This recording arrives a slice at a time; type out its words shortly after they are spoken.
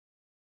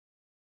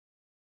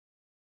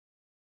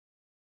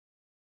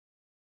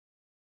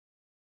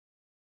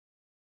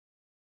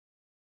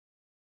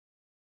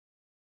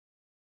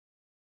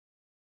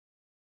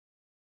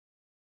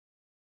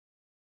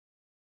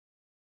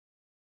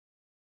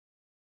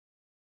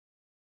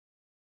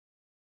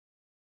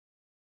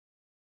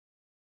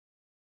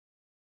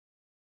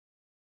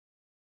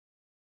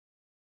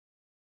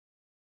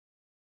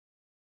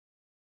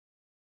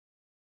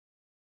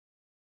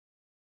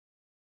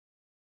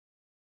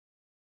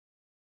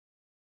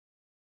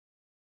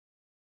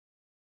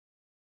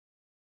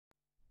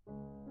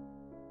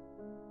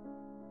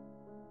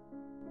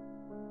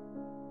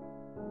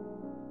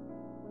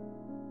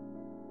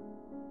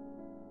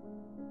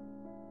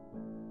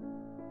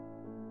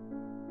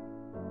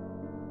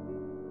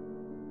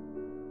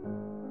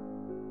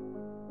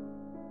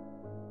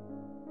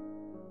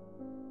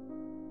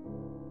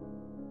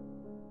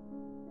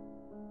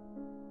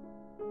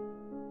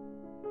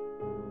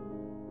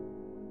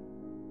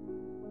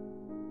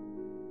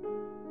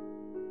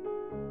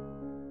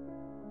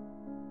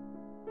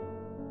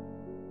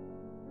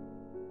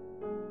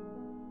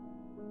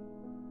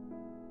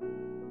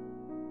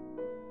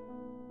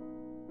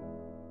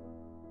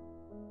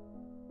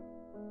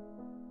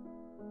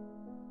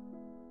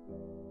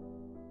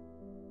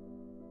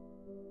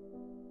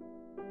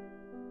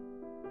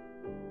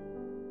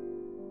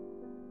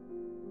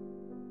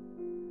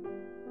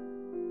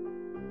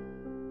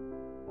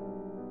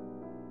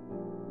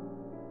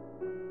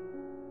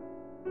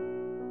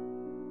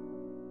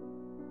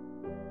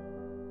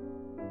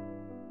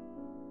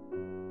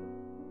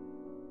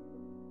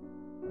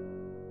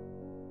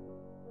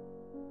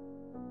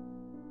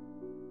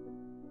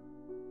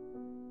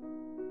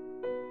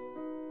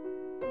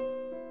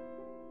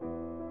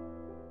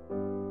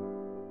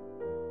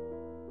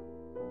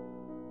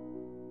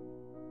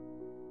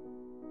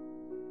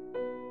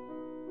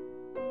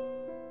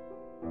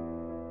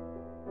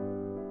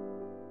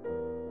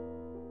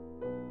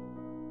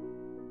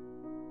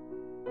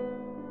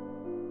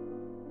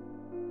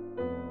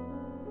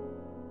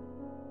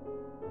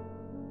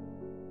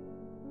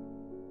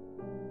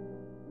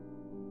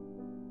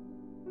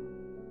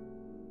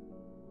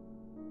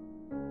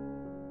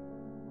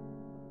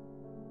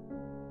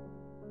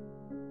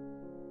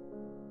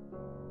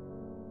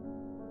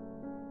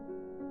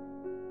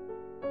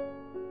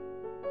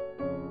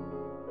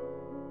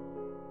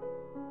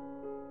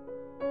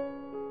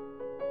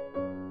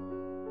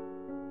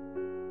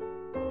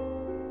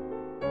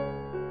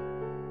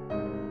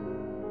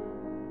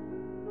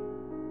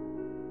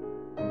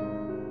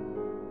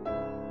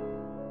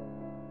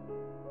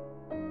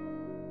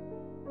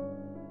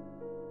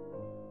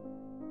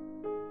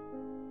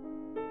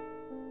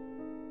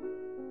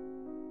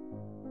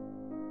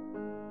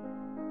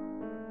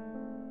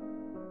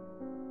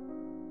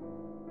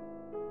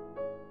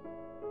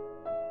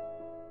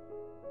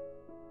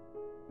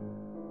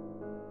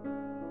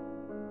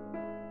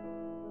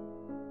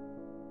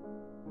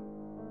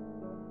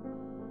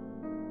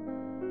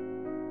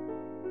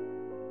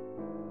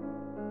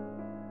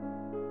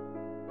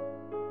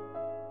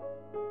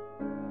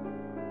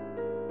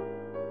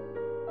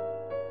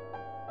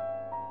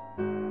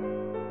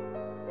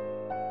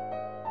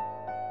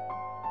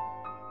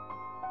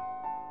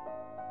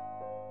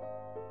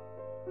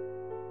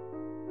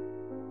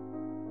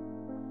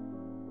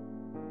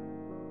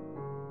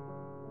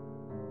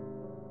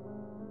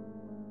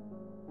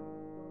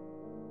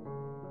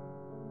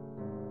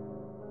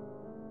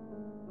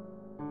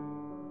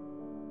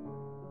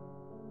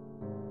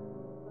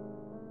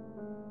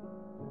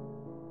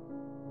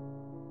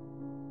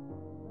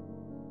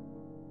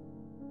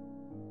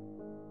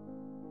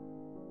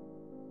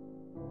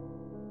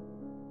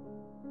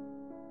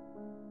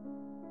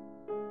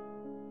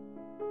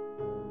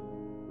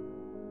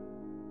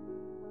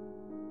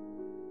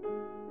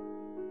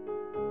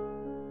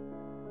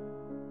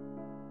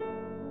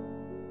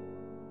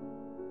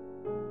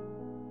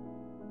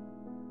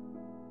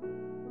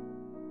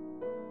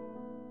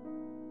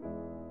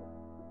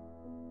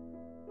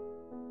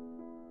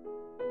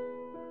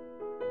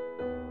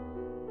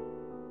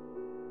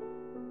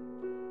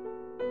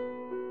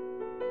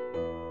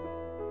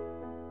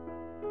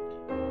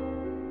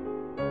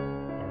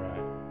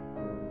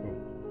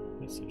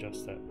let's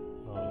adjust that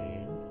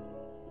volume.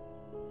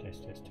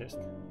 Test, test, test.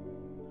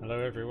 Hello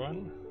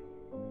everyone.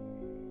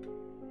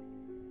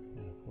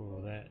 Gonna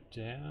pull that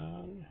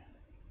down.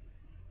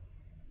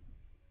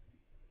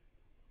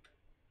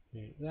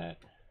 Mute that.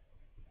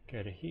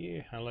 Go to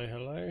here. Hello,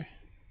 hello.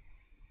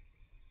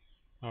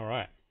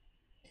 Alright.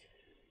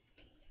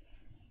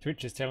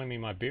 Twitch is telling me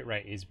my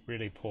bitrate is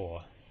really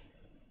poor.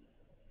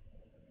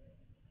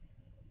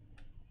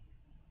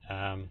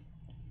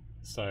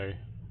 So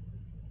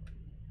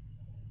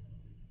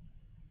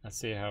let's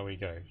see how we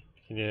go.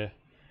 Can the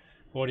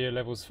audio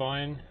level's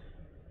fine?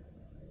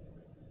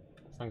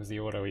 As long as the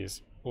audio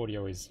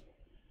is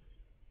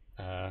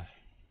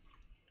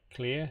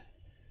clear.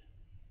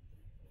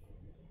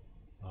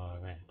 Oh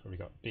man, probably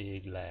got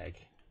big lag.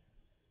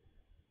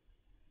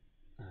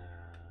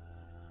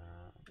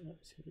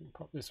 Let's see if we can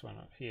pop this one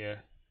up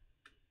here.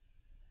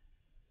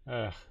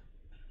 Ugh,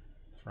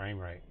 frame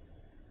rate.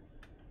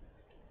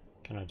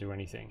 Can I do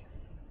anything?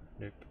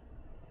 Nope.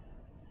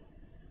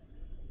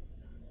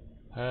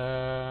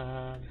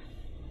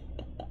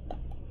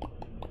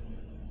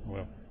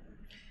 Well,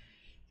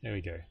 there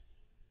we go.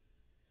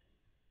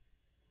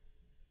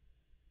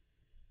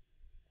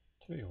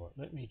 Tell you what,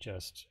 let me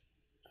just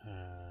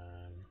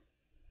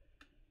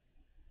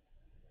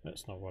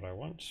that's not what I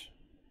want.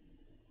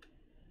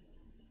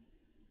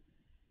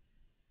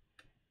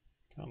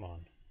 Come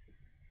on.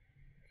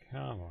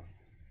 Come on.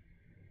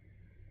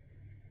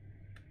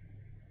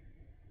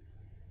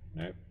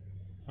 Nope.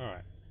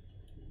 Alright.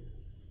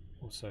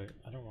 Also,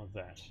 I don't want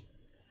that.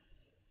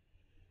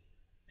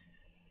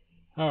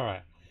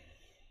 Alright.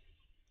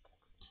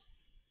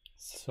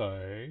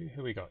 So,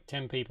 who we got?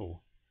 10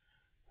 people.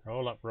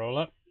 Roll up, roll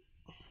up.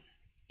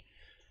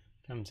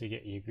 Come to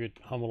get your good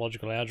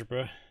homological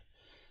algebra.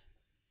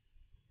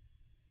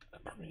 I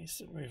probably need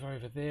to move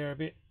over there a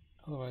bit,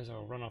 otherwise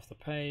I'll run off the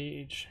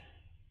page.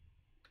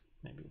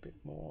 Maybe a bit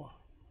more.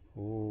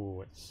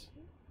 Ooh,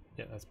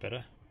 yeah, that's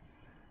better.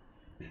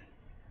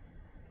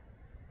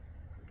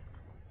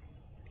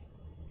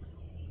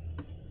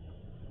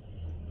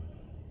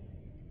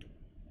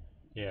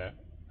 Yeah,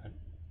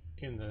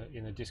 in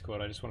the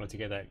Discord, I just wanted to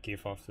get that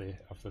GIF off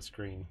the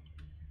screen.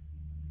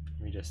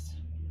 Let me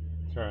just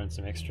throw in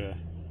some extra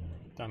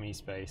dummy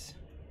space.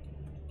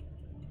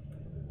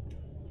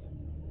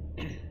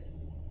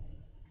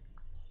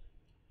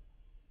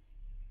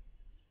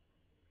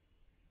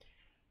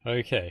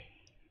 Okay.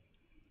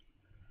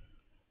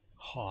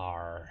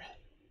 Har.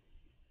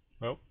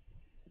 Well,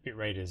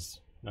 bitrate is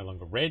no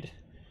longer red.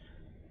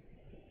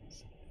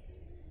 It's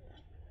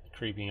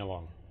creeping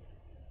along.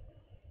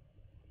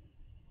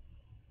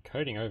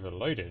 Coding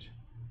overloaded.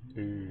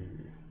 Ooh.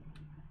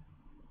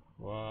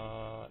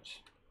 What?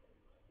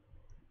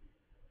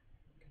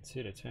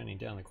 Consider turning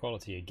down the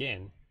quality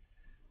again.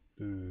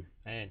 Ooh,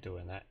 I ain't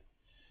doing that.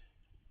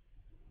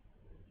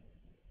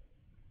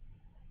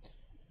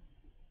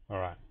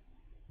 Alright,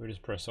 we'll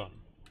just press on.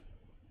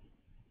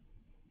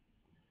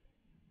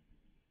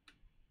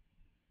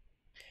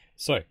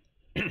 So,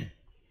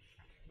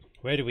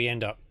 where do we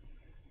end up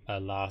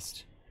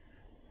last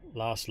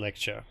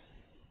lecture?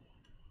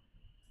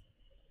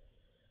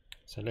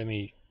 So let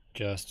me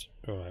just,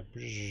 alright,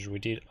 we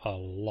did a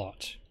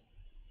lot.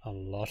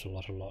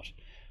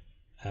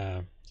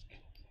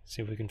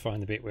 See if we can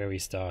find the bit where we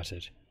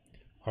started.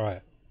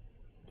 Alright,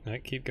 no,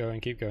 keep going.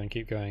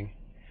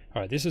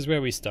 Alright, this is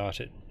where we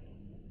started.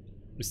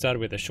 We started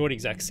with a short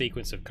exact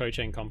sequence of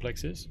cochain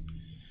complexes,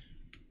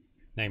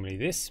 namely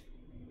this.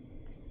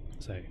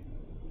 So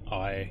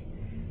I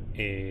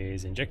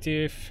is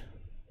injective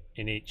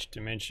in each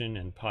dimension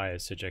and pi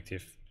is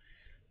surjective.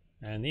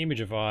 And the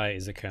image of I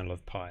is the kernel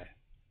of pi.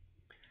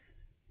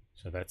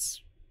 So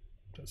that's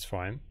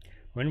fine.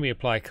 When we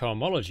apply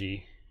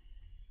cohomology,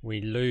 we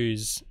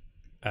lose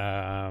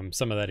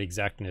some of that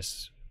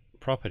exactness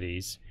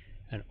properties,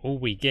 and all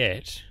we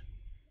get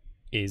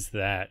is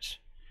that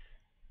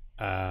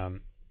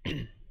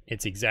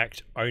it's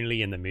exact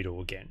only in the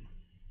middle again.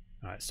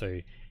 All right,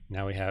 so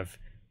now we have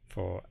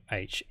for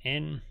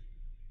Hn,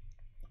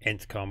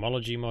 nth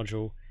cohomology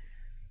module,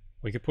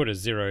 we could put a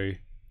 0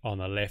 on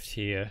the left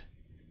here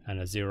and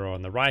a 0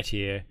 on the right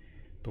here,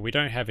 but we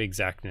don't have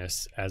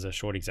exactness as a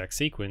short exact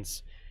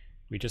sequence.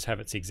 We just have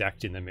its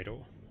exact in the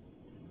middle,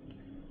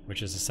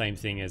 which is the same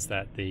thing as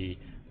that the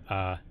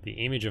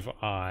image of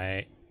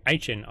I,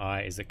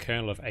 Hni, is the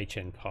kernel of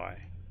Hn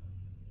pi.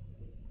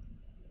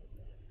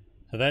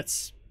 So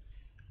that's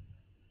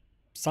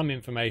some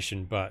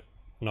information, but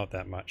not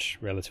that much,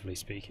 relatively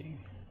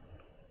speaking.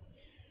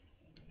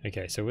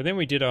 Okay, so then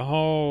we did a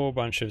whole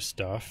bunch of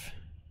stuff.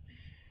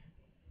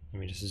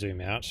 Let me just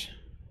zoom out.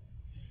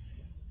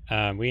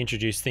 We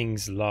introduced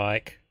things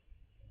like,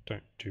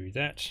 don't do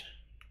that.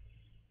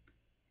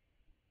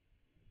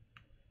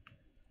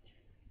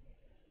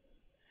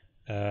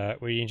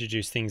 We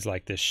introduced things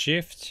like the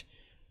shift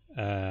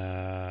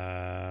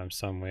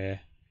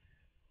somewhere.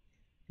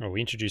 Well,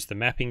 we introduced the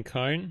mapping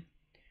cone.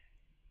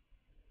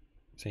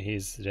 So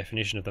here's the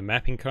definition of the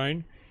mapping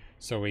cone.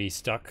 So we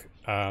stuck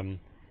a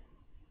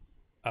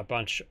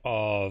bunch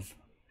of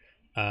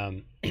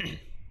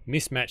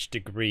mismatched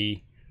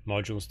degree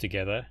modules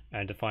together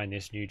and define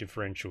this new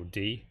differential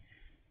D.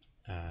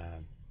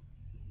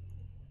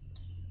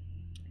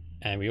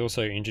 And we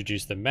also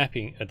introduced the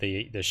mapping of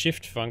the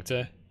shift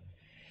functor.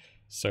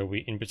 So we,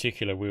 in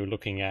particular, we were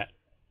looking at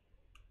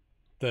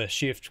the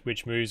shift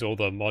which moves all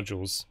the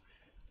modules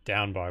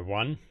down by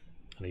 1,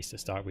 at least to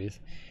start with.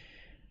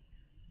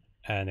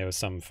 And there were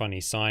some funny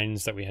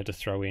signs that we had to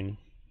throw in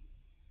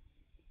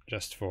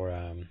just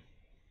for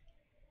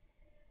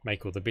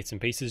make all the bits and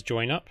pieces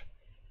join up.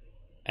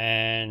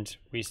 And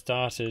we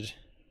started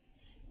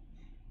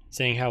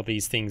seeing how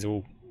these things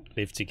all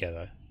live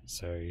together.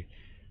 So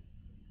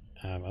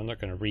I'm not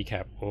going to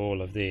recap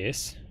all of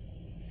this.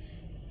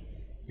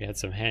 We had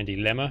some handy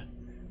lemma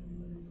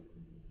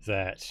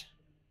that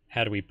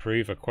how do we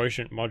prove a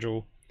quotient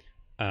module?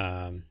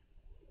 A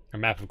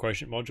map of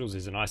quotient modules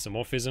is an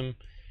isomorphism.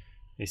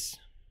 This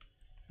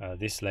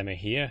lemma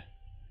here.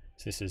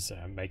 So this is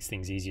makes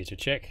things easier to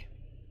check.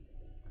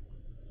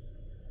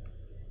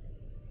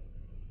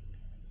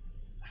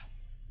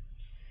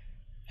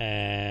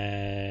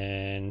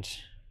 And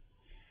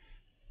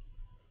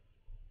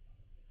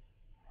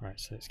right,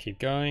 so let's keep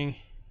going.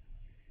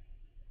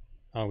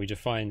 Oh, we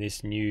define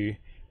this new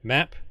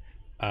map,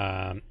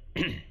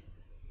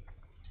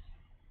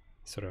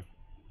 sort of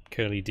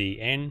curly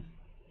dn.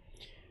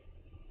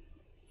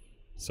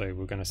 So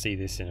we're going to see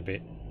this in a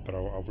bit, but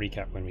I'll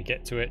recap when we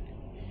get to it.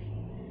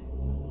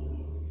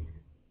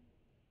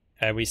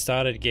 And we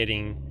started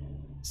getting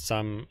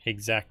some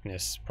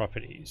exactness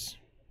properties.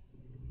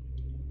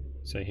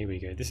 So here we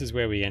go. This is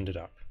where we ended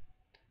up,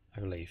 I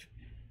believe.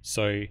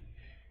 So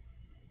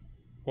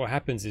what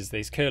happens is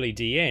this curly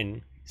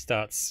dn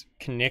starts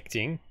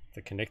connecting,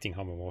 the connecting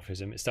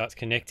homomorphism, it starts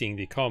connecting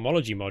the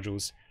cohomology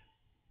modules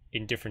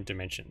in different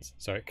dimensions.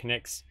 So it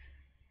connects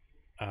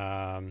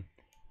the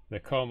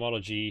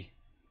cohomology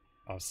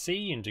of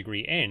C in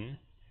degree n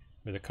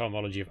with the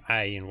cohomology of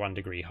A in 1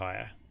 degree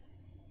higher.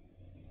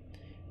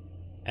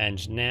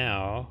 And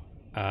now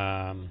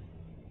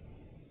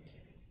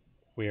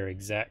we're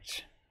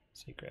exact.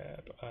 So you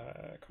grab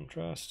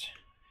contrast.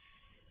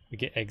 We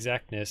get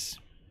exactness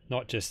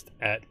not just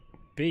at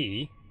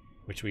B,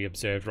 which we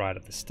observed right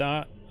at the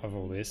start of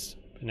all this,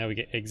 but now we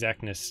get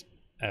exactness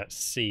at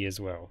C as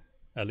well,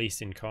 at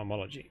least in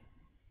cohomology.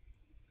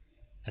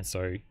 And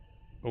so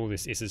all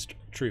this is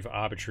true for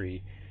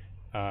arbitrary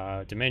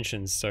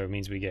dimensions, so it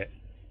means we get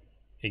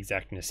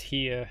exactness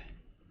here,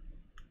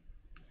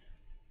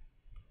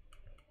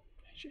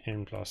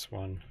 n plus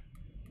 1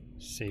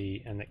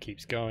 C, and that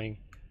keeps going,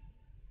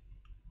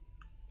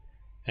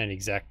 and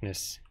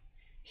exactness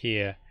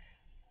here.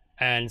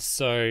 And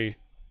so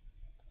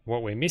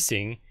what we're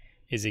missing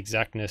is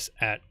exactness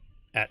at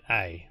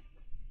A.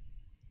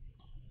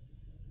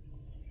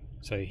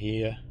 So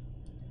here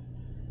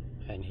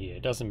and here,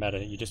 it doesn't matter,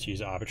 you just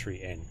use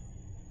arbitrary n.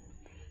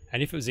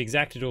 And if it was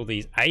exact at all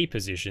these A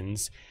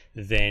positions,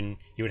 then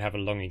you would have a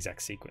long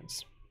exact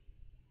sequence.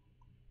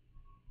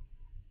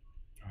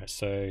 All right,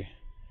 so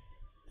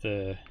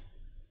the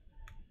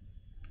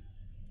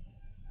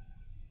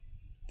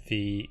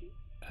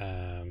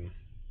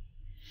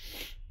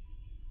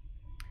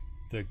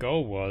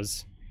goal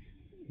was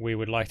we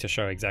would like to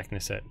show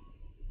exactness at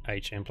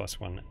Hn plus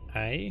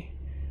 1a.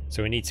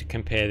 So we need to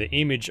compare the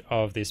image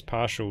of this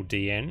partial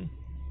dn,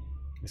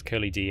 this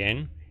curly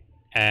dn,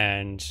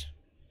 and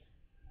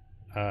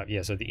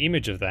yeah, so the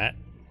image of that,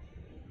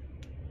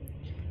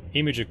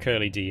 image of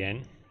curly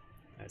dn,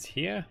 that's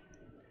here,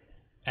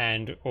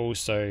 and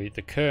also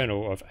the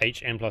kernel of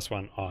Hn plus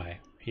 1i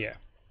here.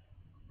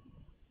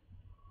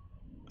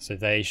 So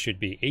they should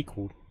be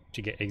equal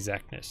to get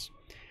exactness.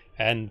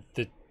 And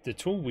the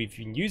tool we've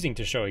been using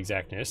to show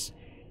exactness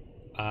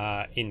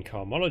in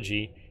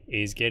cohomology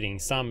is getting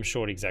some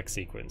short exact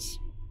sequence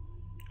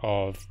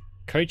of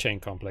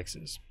cochain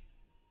complexes.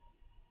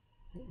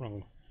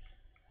 Wrong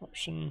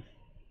option.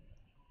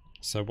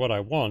 So what I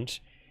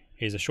want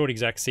is a short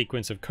exact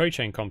sequence of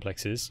cochain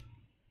complexes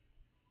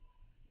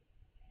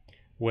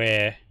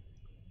where,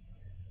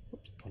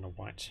 on a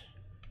white,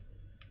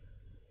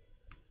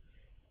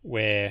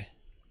 where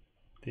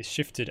this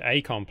shifted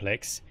A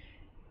complex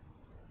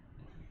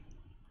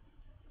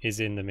is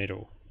in the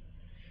middle,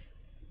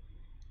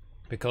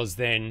 because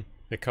then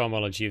the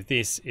cohomology of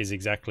this is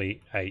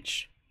exactly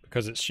H.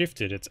 Because it's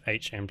shifted, it's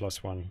Hn plus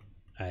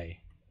 1a.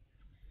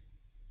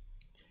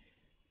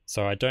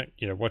 So I don't,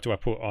 you know, what do I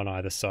put on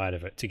either side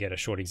of it to get a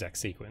short exact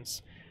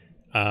sequence?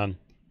 But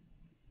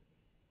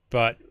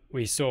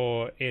we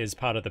saw as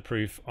part of the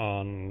proof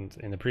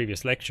in the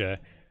previous lecture,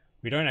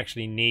 we don't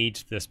actually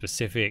need the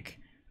specific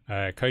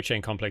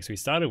cochain complex we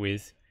started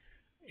with.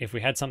 If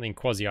we had something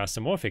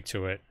quasi-isomorphic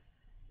to it,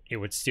 it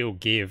would still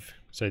give,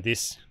 so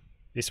this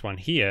one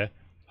here,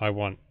 I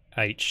want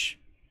H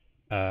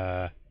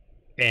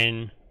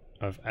n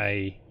of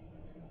A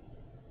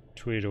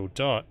twiddle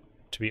dot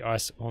to be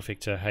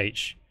isomorphic to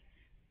H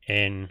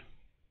n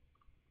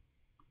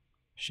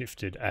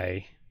shifted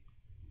A,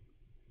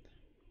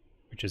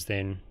 which is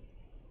then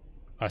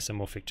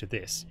isomorphic to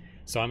this.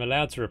 So I'm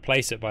allowed to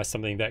replace it by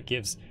something that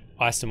gives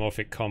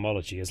isomorphic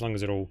cohomology as long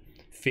as it all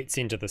fits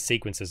into the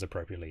sequences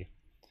appropriately.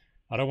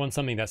 I don't want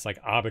something that's like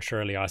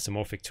arbitrarily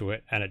isomorphic to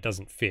it and it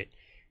doesn't fit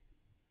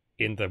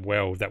in the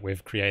world that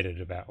we've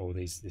created about all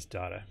this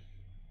data.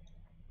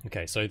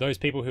 Okay, so those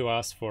people who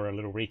asked for a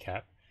little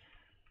recap,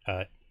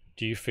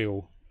 do you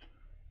feel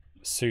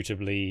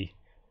suitably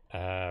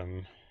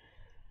warmed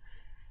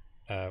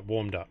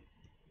up?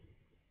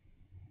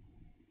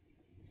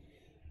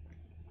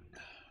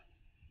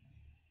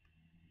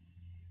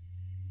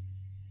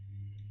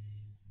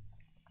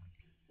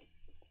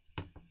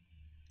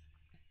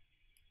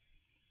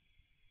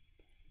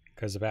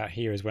 Because about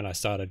here is when I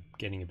started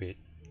getting a bit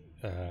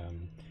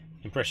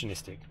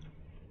impressionistic.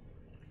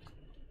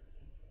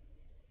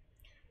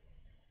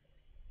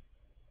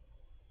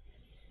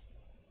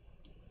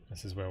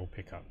 This is where we'll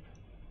pick up.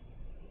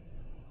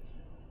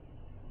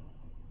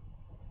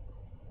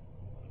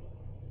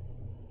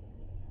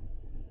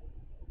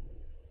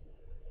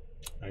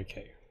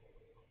 Okay.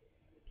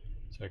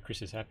 So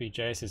Chris is happy,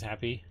 JS is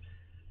happy.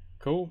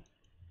 Cool.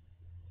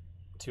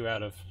 2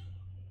 out of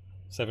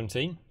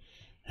 17.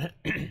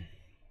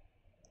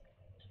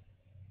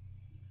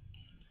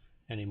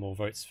 Any more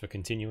votes for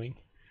continuing?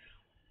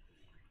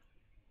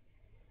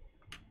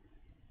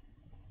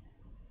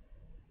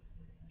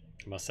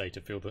 I must say, to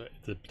fill the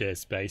dead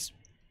space,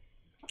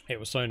 it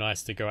was so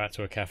nice to go out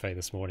to a cafe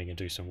this morning and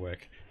do some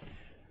work.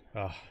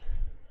 Oh,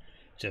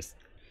 just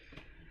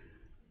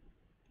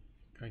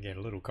go and get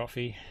a little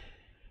coffee,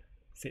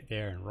 sit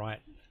there and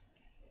write,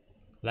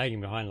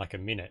 lagging behind like a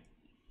minute.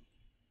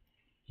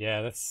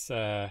 Yeah, that's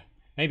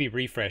maybe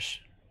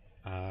refresh,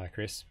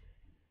 Chris.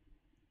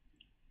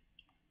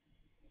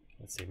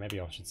 Let's see, maybe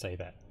I should say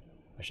that.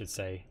 I should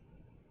say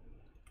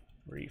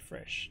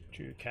refresh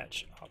to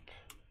catch up.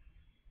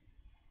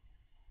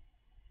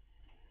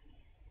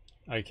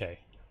 Okay.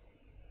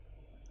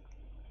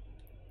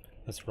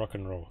 Let's rock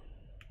and roll.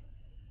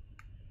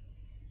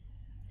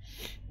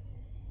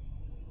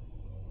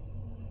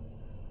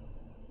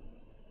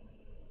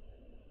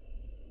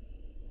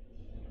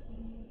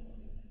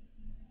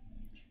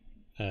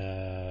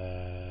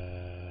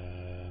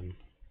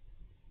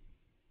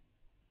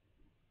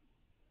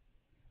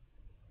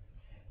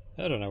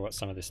 I don't know what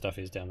some of this stuff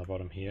is down the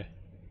bottom here.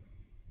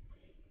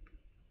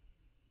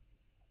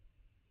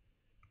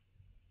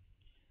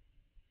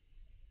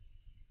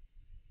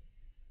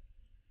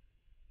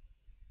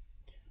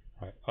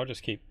 Right, I'll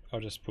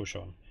just push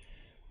on.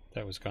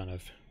 That was kind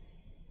of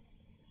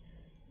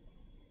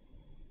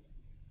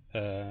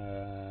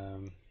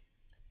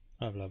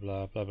blah blah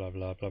blah blah blah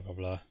blah blah blah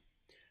blah.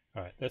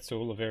 All right, that's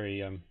all a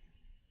very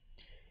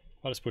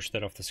I'll just push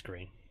that off the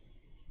screen.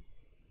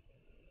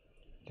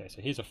 Okay,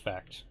 so here's a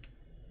fact.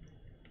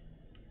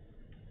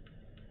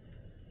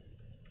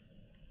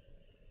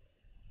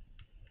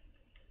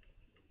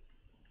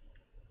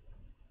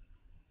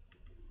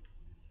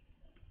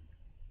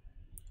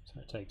 So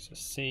it takes a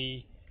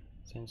C,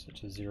 sends it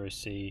to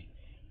 0C,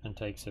 and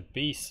takes a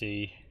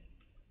BC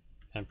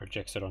and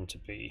projects it onto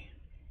B.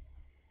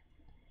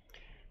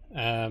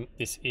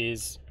 This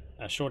is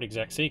a short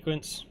exact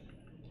sequence.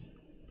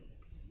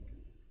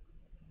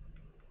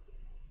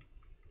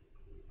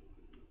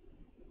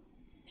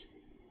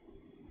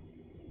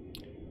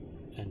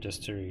 And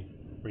just to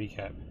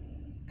recap,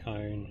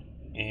 cone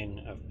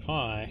n of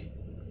pi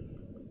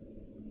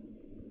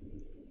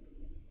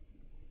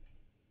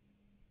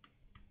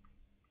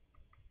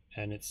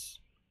and its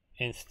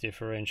nth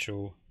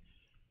differential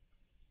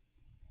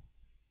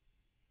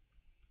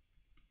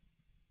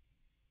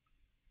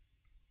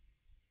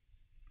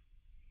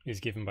is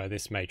given by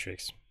this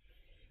matrix.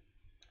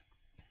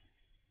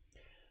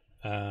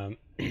 If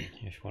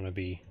you want to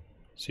be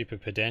super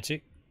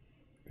pedantic,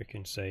 we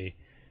can say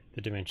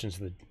the dimensions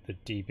of the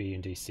dB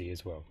and dC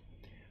as well.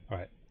 All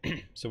right,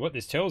 so what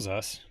this tells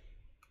us,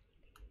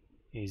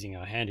 using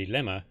our handy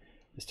lemma,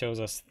 this tells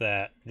us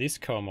that this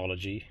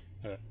cohomology,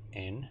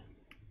 n,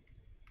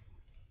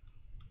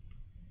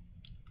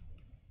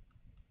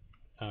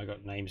 I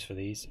got names for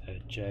these,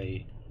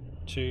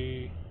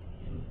 J2,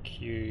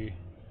 Q,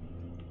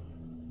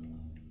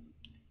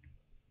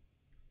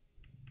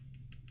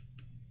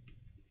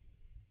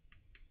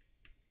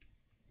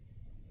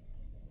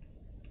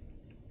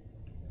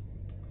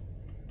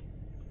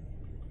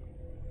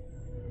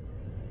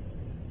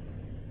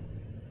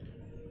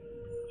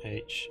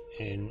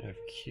 Hn of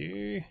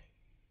Q.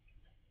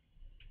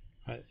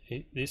 Right,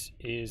 this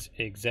is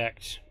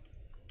exact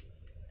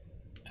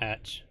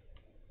at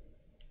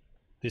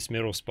this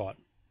middle spot.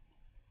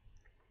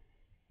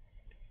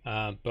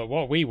 But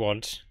what we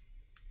want,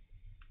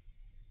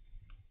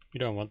 we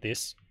don't want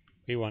this.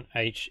 We want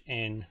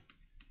Hn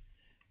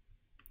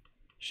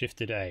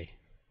shifted A.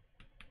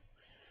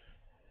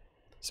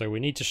 So we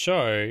need to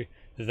show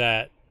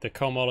that the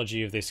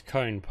cohomology of this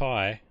cone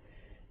pi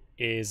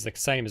is the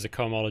same as the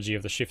cohomology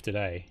of the shifted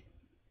A.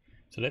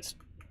 So let's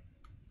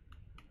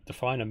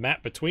define a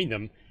map between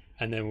them,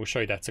 and then we'll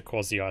show that's a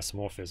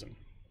quasi-isomorphism.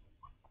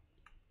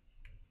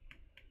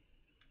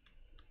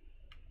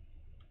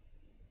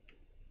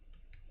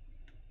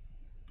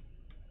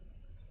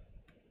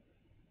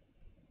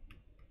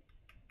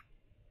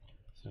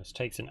 So it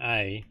takes an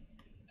A,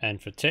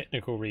 and for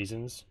technical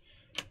reasons,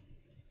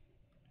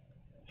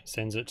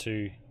 sends it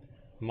to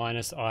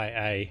minus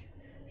IA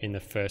in the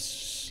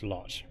first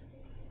slot.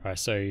 Right,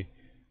 so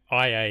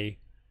IA,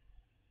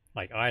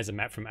 like I is a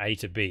map from A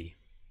to B.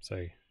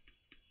 So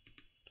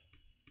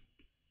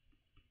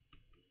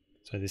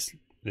this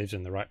lives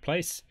in the right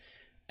place,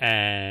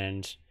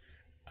 and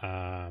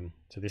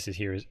so this is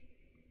here is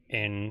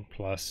n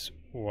plus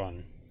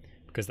 1,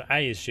 because the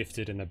A is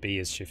shifted and the B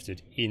is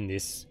shifted in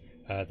this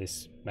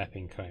this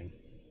mapping cone.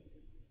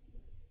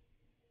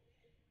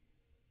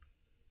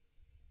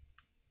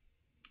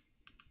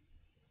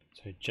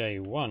 So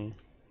J1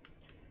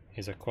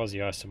 is a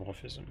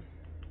quasi-isomorphism.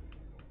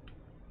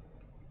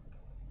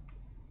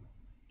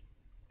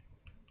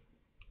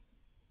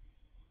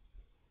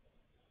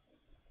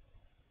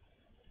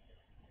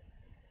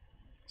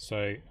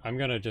 So I'm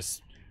going to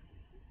just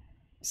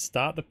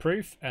start the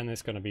proof, and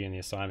there's going to be in the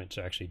assignment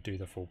to actually do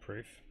the full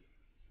proof.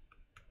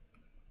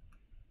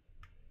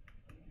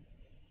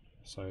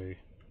 So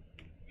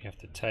we have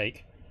to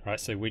take, right,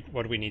 so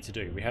what do we need to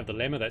do? We have the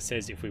lemma that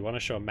says if we want to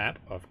show a map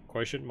of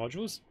quotient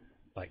modules,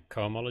 like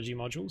cohomology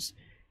modules,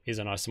 is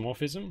an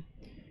isomorphism,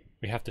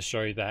 we have to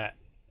show that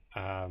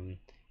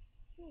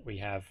we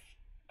have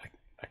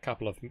a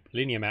couple of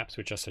linear maps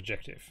which are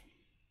surjective.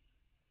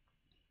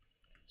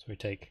 So we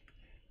take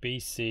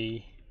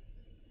BC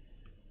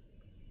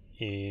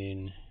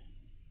in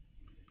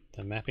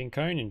the mapping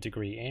cone in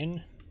degree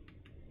n,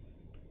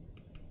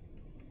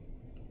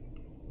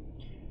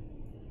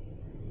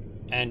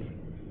 and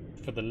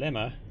for the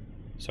lemma,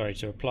 sorry,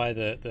 to apply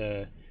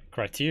the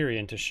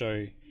criterion to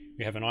show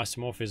we have an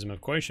isomorphism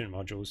of quotient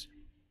modules,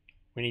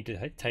 we need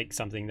to take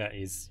something that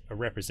is a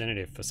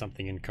representative for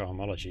something in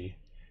cohomology.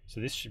 So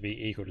this should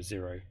be equal to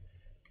 0.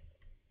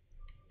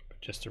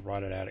 But just to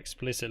write it out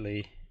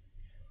explicitly,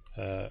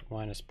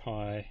 minus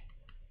pi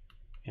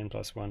n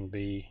plus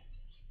 1b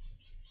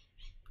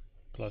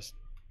plus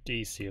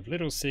dc of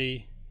little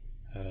c,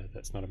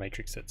 that's not a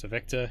matrix, that's a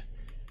vector.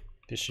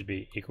 This should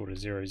be equal to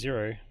 0,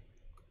 0.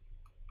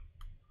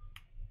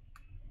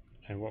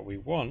 And what we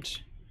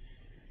want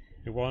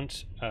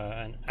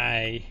an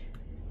A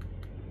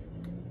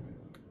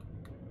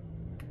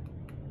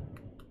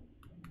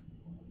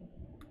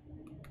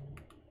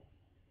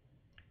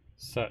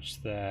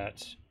such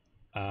that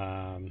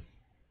J1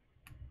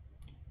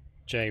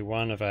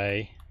 of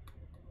A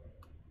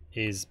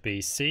is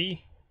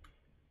BC,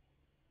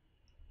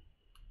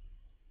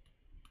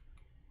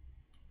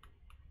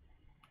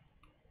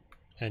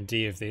 and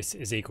D of this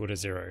is equal to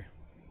 0,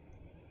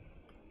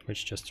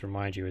 which, just to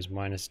remind you, is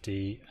minus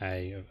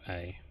dA of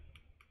A.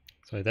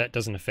 So that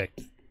doesn't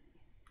affect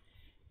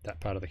that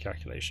part of the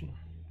calculation.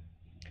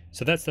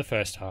 So that's the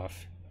first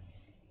half.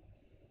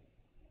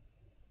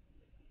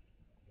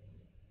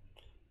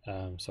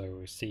 So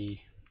we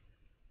see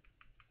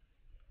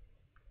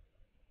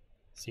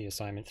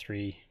assignment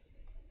 3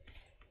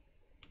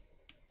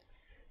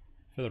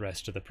 for the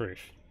rest of the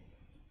proof.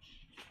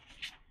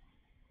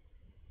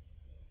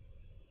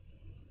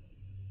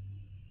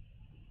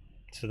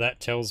 So that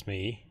tells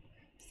me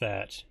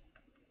that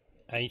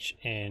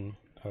Hn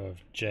of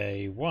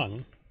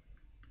J1,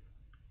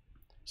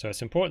 so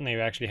it's important that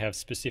you actually have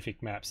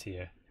specific maps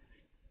here,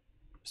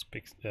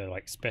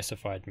 like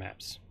specified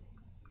maps.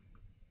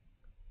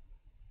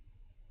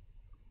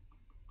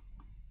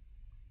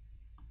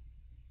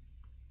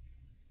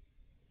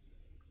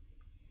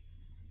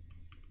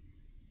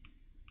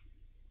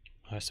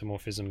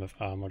 Isomorphism of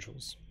R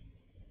modules.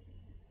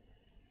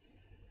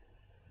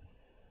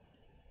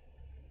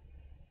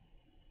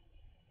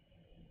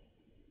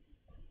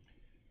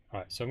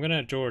 Alright, so I'm going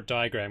to draw a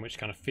diagram which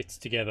kind of fits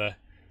together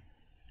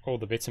all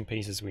the bits and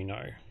pieces we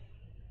know.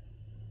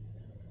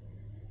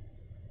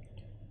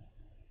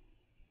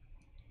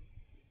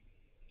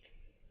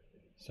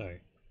 So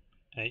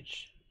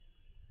H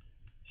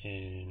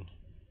N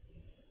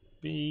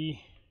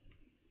B,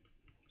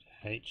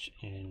 H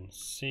N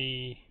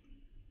C,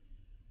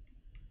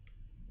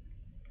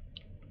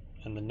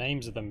 and the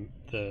names of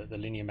the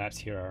linear maps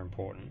here are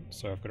important,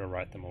 so I've got to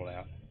write them all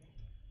out.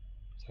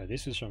 So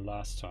this was from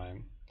last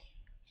time.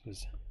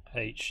 This was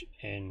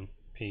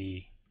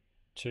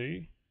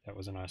HNP2, that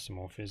was an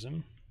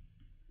isomorphism.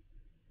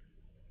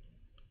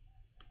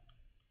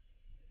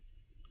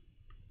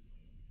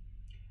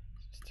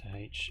 To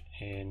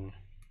HN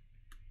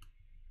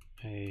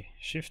A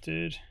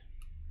shifted.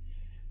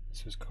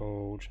 This was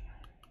called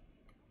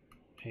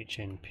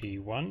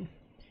HNP1.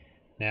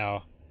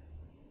 Now,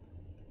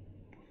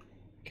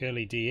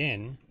 curly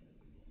DN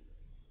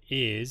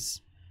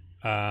is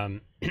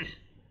the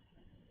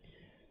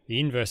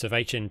inverse of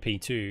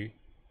HNP2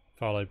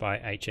 followed by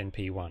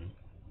HNP1.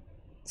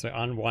 So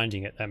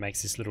unwinding it, that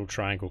makes this little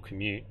triangle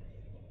commute.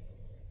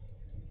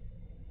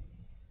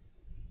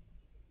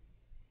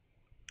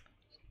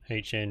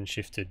 HN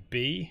shifted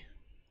B.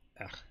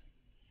 Ugh.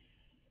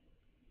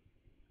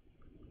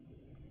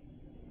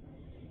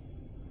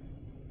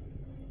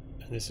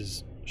 And this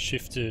is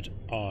shifted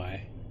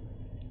I.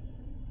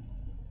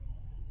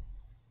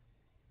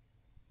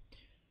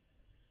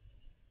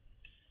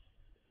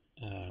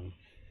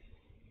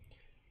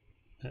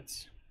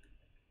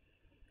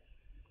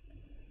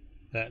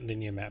 that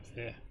linear map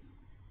there.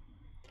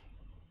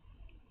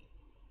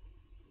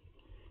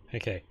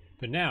 Okay,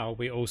 but now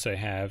we also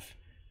have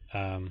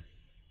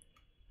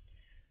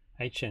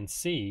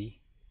HNC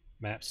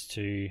maps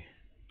to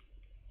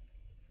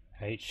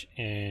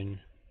HN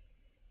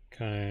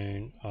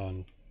cone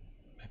on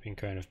mapping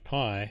cone of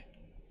pi,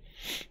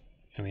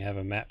 and we have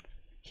a map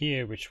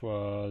here which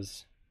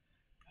was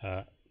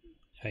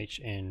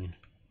HNJ1,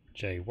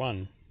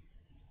 and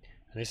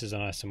this is an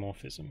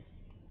isomorphism.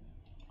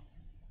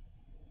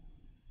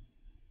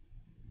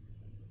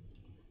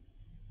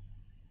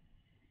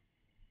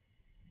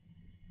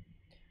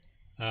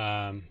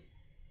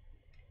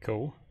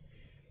 Cool.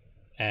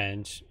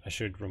 And I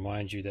should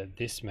remind you that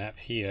this map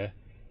here,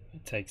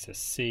 it takes a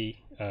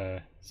C,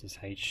 this is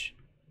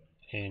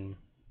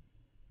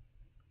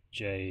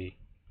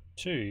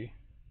HNJ2,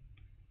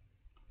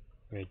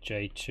 where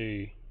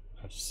J2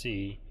 of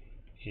C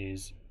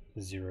is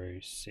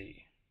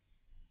 0C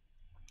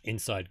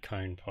inside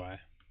cone pi.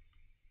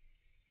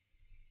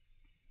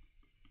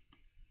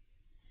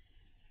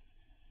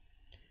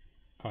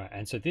 Alright,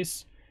 and so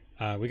this,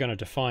 we're going to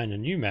define a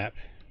new map,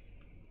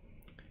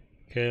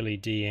 curly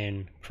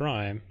dn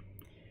prime,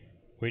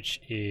 which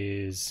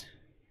is,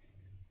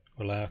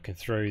 well, I can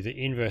throw the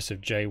inverse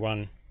of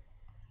J1,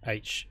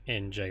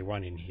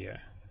 HNJ1 in here.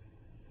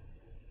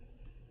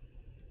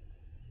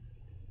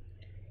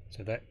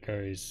 So that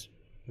goes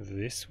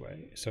this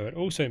way. So it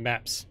also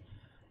maps,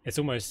 it's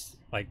almost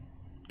like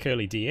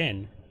curly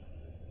dn,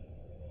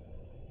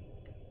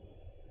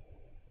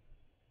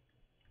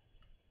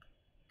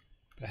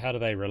 but how do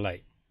they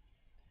relate?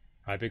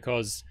 Right,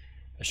 because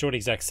a short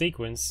exact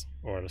sequence,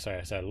 or sorry,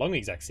 I say a long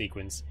exact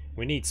sequence,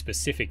 we need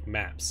specific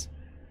maps,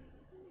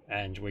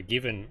 and we're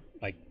given,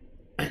 like,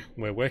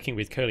 we're working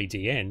with curly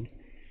dn,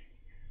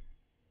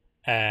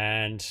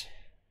 and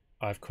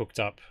I've cooked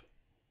up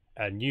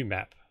a new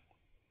map.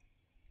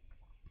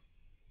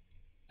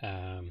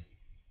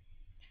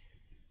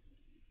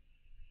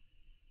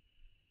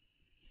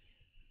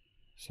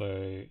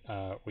 So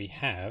we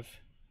have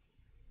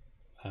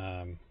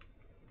from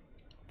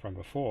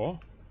before,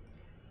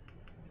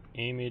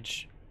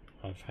 image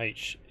of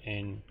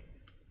HNJ2,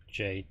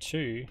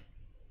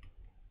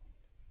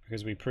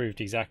 because we proved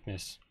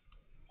exactness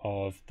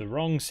of the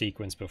wrong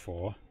sequence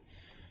before.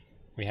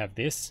 We have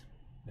this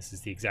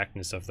is the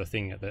exactness of the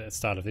thing at the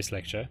start of this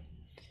lecture,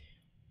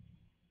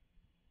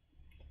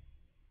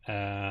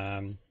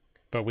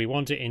 but we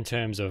want it in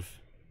terms of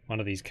one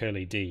of these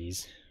curly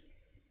D's,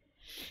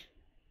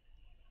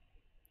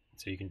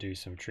 so you can do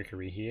some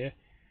trickery here.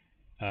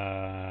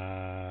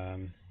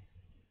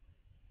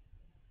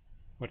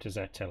 What does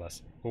that tell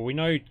us? Well, we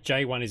know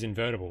J1 is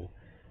invertible,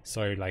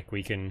 so like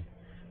we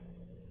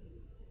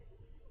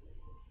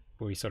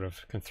sort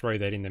of can throw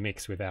that in the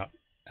mix without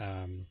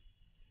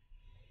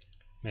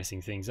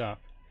messing things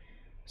up.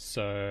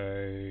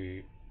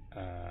 So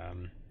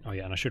oh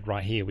yeah, and I should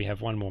write here, we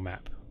have one more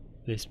map.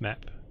 This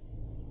map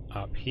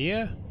up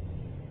here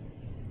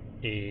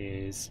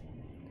is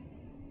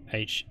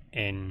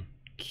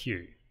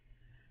HNQ.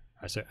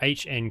 So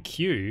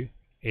HNQ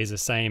is the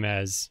same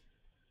as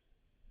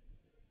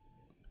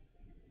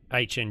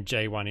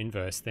HNJ1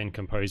 inverse, then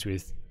composed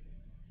with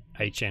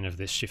HN of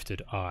this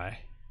shifted I.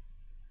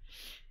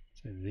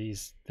 So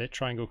that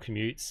triangle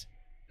commutes,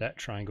 that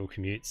triangle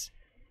commutes,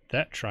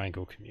 that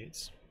triangle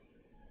commutes.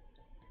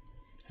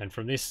 And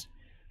from this,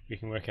 we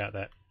can work out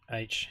that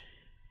H,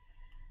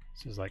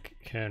 this is like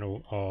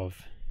kernel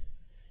of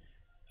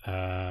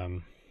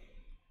HN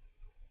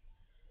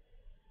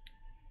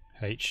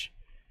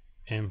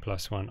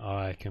plus 1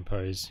 I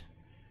compose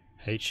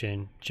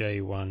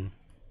HNJ1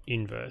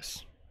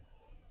 inverse.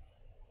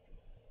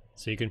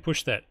 So you can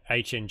push that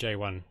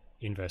HNJ1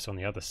 inverse on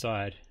the other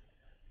side.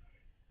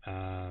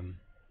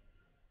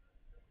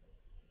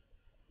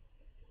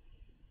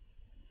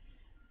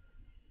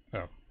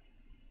 Oh,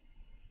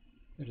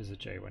 where does the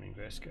J1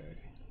 inverse go?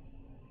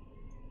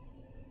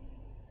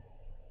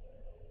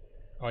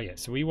 Oh yeah,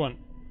 so we want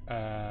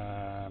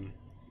the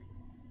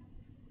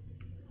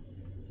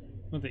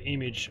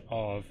image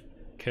of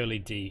curly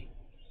D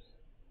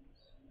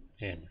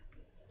n,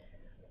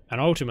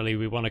 and ultimately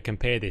we want to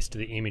compare this to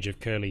the image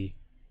of curly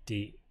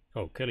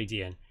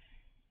dn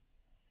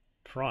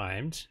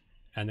primed,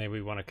 and then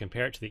we want to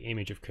compare it to the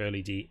image of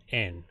curly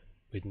dn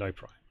with no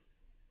prime.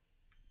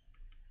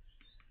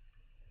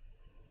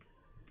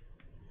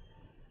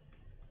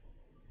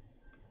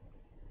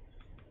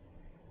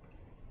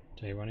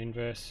 J1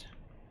 inverse,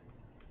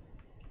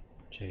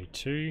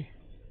 J2,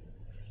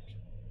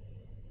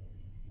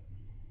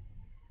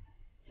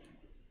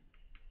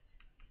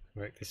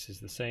 work, this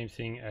is the same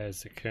thing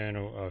as the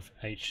kernel of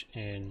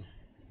HN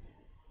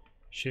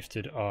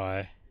shifted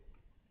I,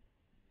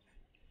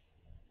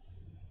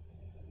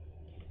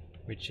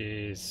 which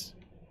is,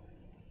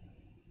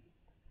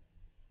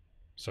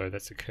 so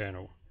that's a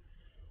kernel.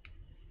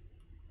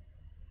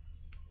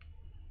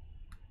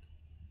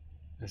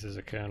 This is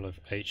a kernel of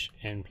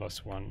HN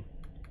plus 1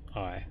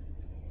 I.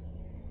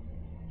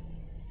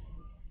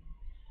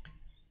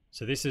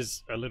 So this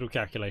is a little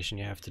calculation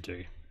you have to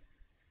do.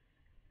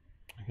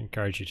 I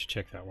encourage you to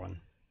check that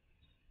one.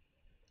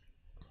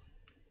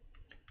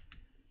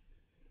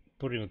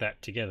 Putting all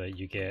that together,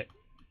 you get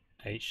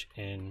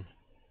HNC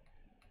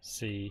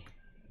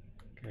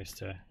goes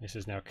to, this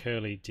is now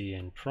curly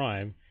DN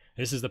prime.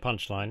 This is the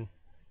punchline.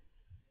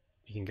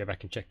 You can go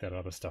back and check that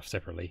other stuff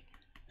separately.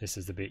 This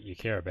is the bit you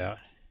care about.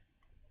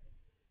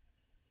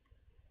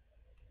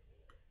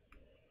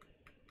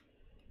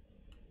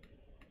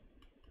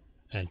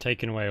 And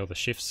taking away all the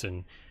shifts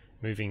and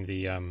moving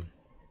the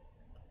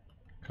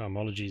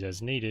cohomologies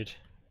as needed,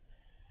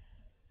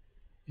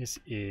 this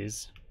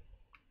is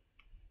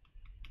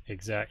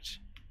exact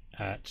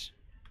at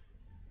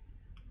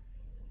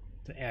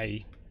the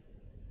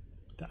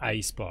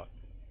A spot.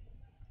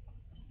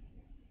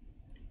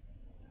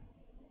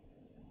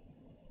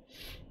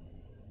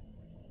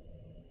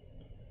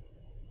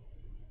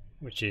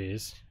 Which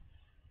is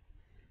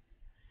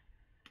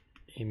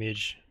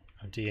image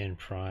of dn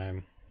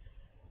prime.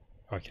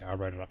 Okay, I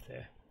wrote it up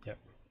there. Yep.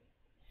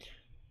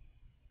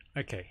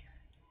 Okay.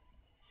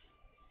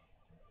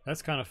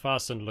 That's kind of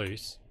fast and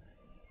loose,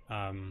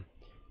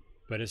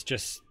 but it's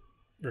just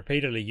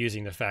repeatedly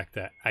using the fact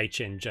that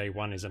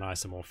HNJ1 is an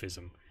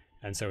isomorphism,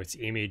 and so its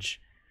image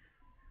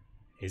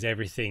is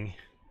everything,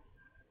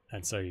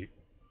 and so you're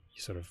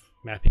sort of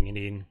mapping it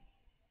in,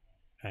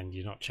 and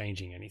you're not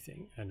changing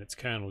anything, and its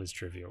kernel is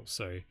trivial,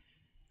 so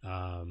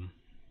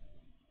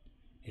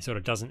it sort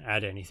of doesn't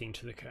add anything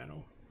to the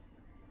kernel.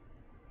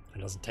 It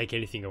doesn't take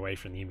anything away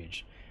from the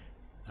image.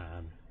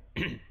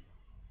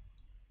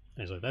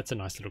 And so that's a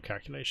nice little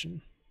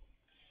calculation.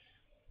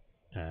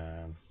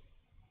 Yeah,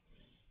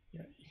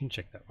 you can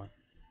check that one.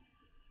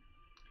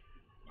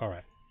 All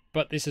right,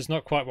 but this is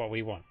not quite what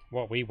we want.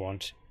 What we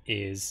want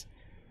is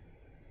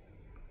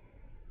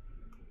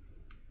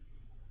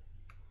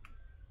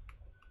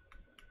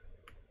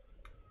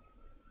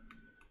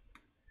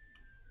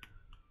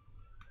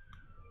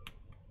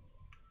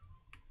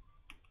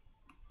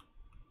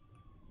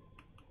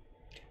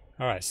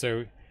all right,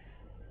 so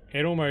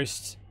it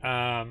almost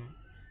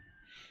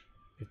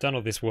we've done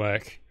all this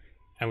work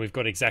and we've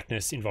got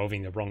exactness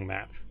involving the wrong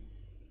map.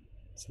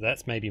 So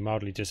that's maybe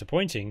mildly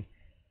disappointing,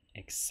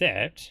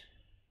 except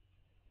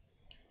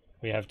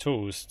we have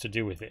tools to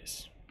deal with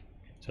this.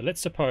 So let's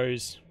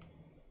suppose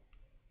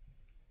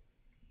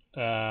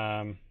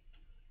right,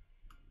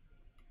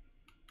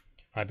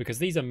 because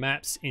these are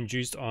maps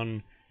induced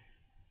on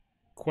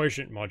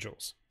quotient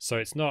modules, so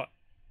it's not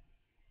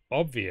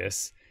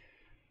obvious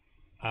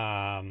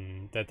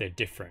that they're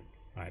different,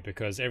 right?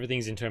 Because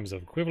everything's in terms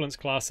of equivalence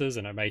classes,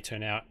 and it may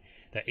turn out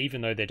that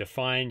even though they're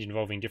defined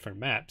involving different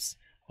maps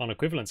on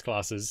equivalence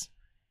classes,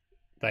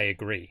 they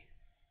agree,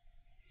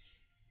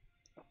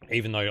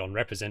 even though on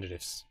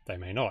representatives they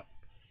may not.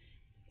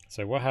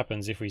 So what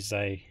happens if we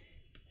say,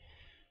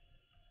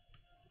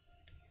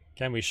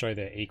 can we show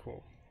they're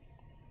equal?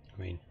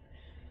 I mean,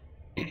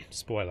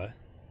 spoiler,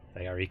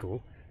 they are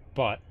equal,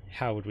 but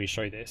how would we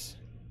show this?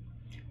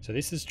 So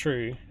this is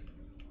true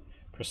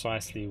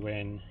precisely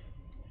when,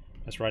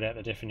 let's write out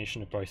the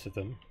definition of both of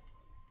them.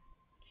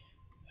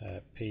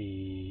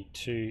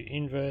 P2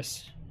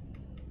 inverse,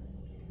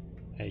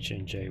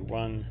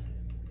 HNJ1,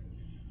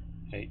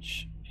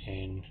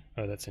 HN,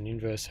 oh that's an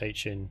inverse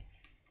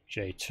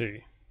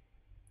HNJ2.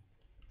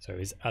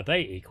 So are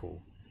they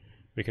equal?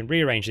 We can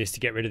rearrange this to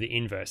get rid of the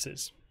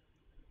inverses.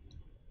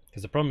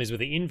 Because the problem is with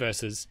the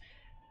inverses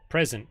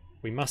present,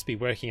 we must be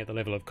working at the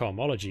level of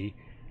cohomology,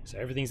 so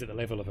everything's at the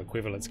level of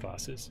equivalence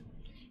classes.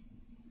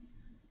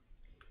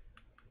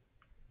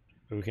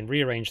 But we can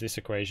rearrange this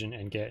equation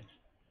and get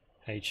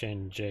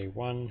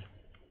HNJ1,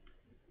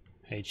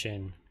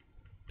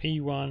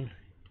 HNP1,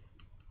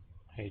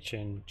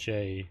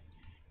 HNJ2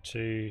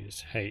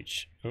 is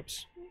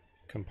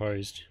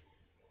composed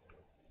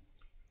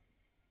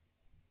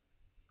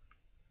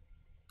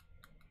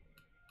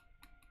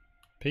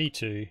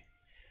P2,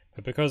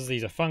 but because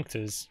these are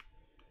functors,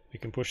 we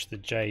can push the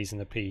J's and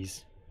the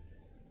P's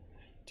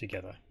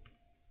together.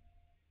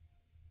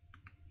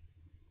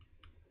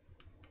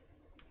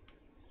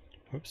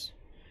 Oops.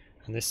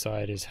 And this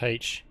side is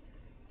H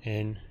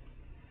N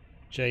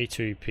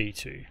J2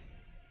 P2.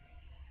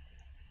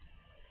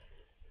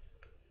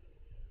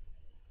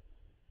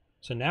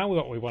 So now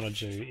what we want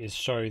to do is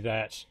show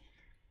that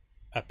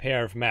a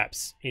pair of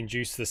maps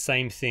induce the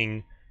same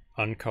thing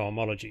on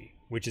cohomology,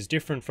 which is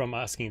different from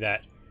asking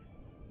that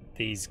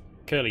these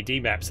curly D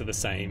maps are the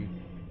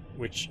same,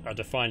 which are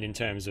defined in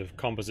terms of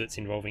composites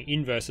involving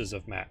inverses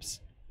of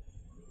maps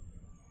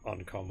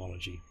on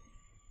cohomology.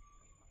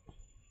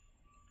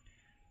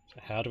 So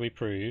how do we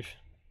prove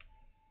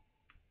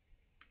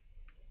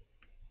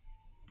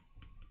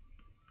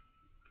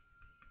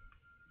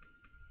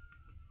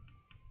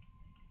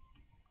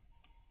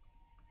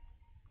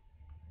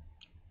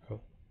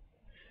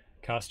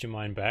cast your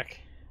mind back.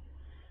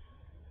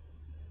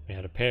 We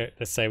had a pair,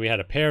 let's say we had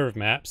a pair of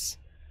maps,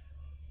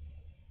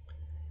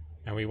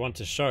 and we want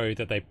to show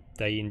that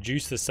they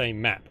induce the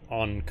same map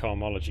on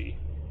cohomology.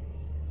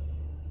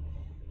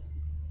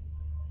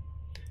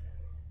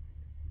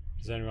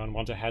 Does anyone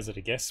want to hazard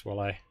a guess while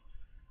I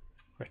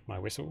wet my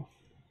whistle?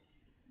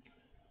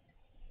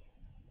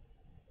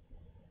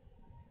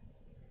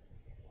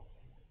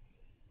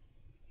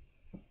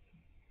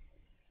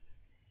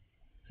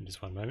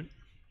 Just one moment.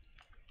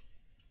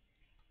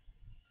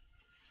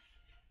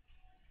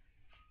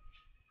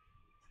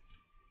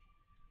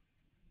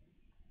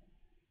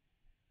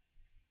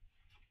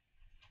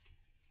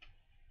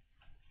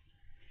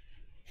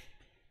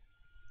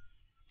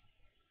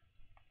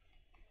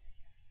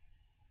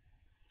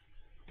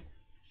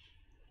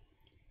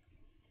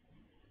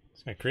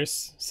 So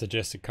Chris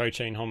suggested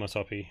cochain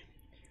homotopy,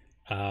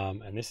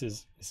 and this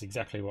is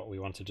exactly what we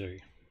want to do.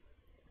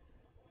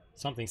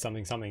 Something,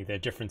 something, something, their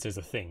difference is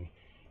a thing.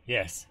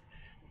 Yes,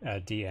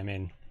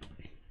 DMN.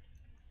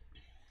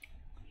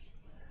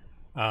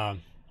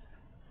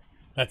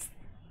 That's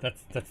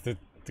the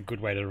good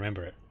way to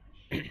remember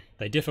it.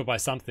 They differ by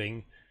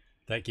something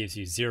that gives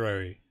you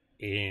 0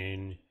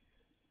 in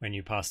when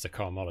you pass the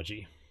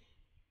cohomology.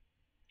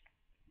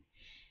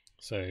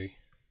 So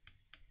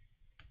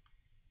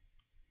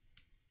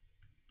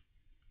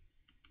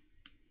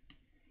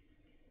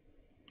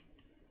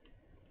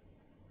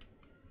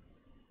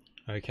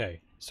okay,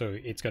 so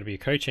it's got to be a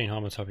cochain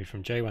homotopy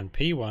from J1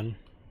 P1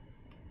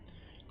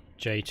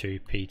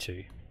 J2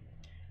 P2.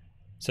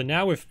 So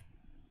now we've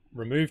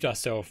removed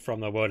ourselves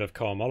from the world of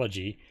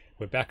cohomology.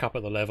 We're back up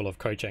at the level of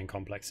cochain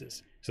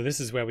complexes. So this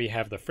is where we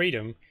have the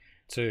freedom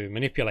to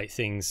manipulate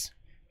things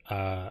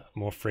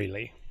more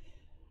freely,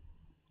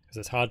 because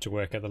it's hard to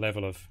work at the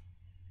level of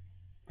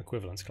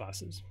equivalence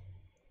classes.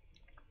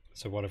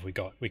 So what have we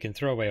got? We can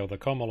throw away all the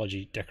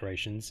cohomology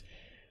decorations.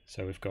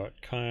 So we've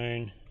got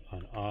cone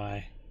on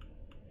I,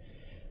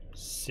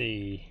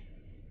 C,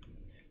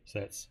 so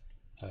that's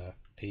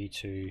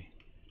P2,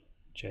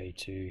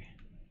 J2,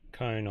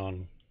 cone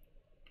on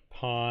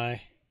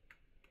pi.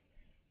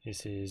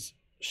 This is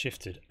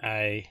shifted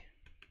A,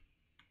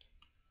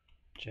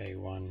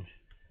 J1,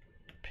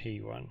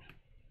 P1,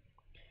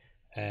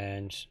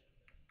 and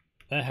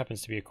that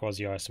happens to be a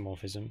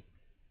quasi-isomorphism.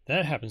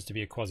 That happens to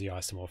be a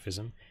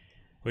quasi-isomorphism,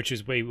 which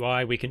is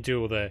why we can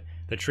do all the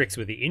tricks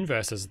with the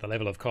inverses at the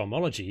level of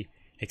cohomology,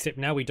 except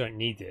now we don't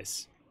need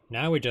this.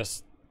 Now we're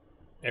just,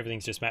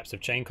 everything's just maps of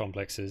chain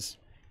complexes,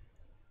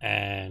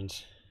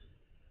 and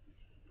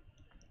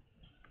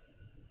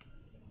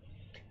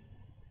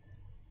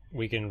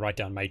we can write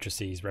down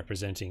matrices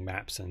representing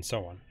maps and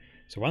so on.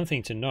 So one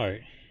thing to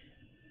note,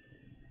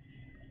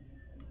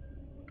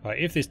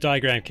 if this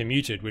diagram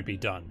commuted, we'd be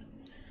done,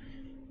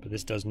 but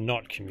this does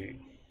not commute.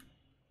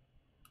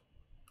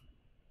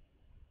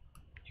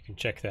 You can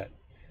check that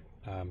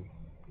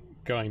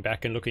going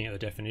back and looking at the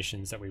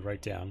definitions that we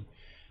wrote down.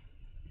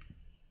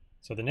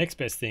 So the next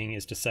best thing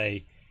is to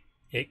say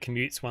it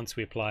commutes once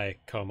we apply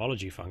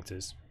cohomology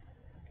functors,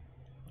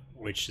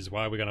 which is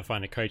why we're going to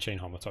find a cochain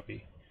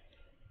homotopy.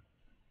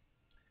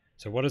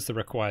 So what is the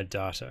required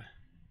data?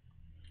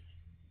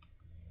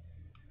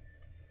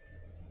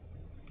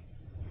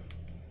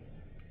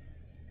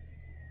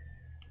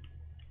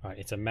 Right,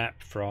 it's a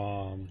map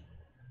from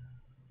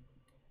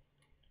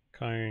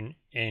cone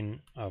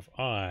n of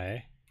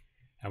I,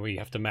 and we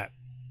have to map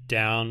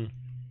down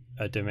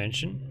a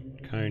dimension,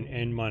 cone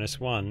n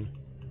minus 1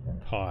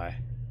 pi.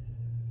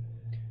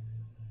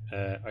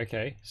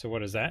 Okay, so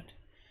what is that?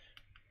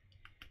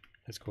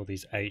 Let's call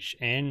these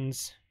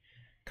HNs.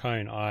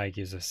 Cone I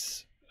gives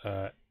us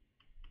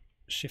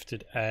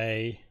shifted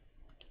A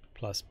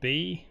plus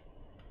B,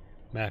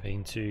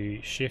 mapping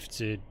to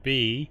shifted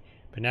B,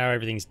 but now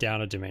everything's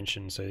down a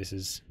dimension, so this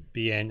is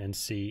Bn and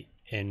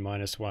Cn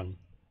minus 1.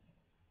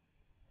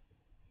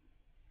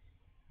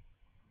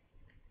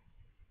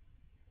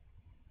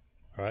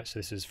 Alright, so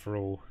this is for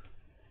all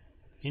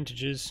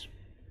integers,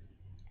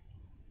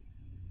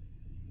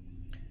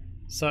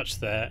 such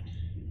that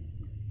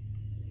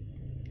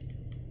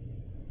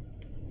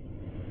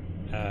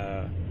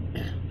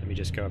let me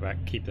just go back,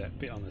 keep that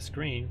bit on the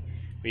screen.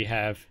 We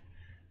have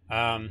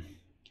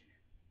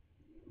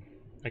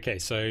okay,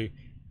 so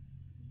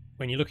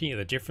when you're looking at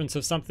the difference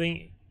of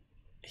something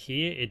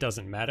here, it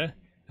doesn't matter,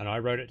 and I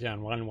wrote it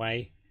down one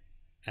way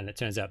and it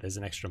turns out there's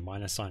an extra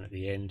minus sign at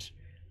the end,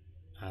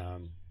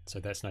 so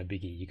that's no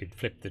biggie. You could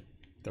flip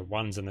the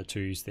ones and the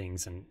twos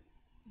things and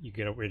you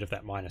get rid of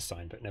that minus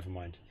sign, but never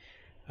mind.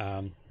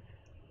 So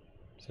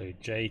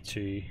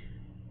J2,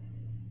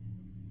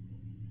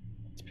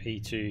 it's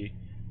P2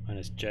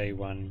 minus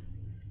J1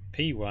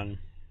 P1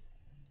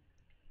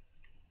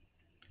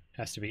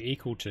 has to be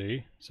equal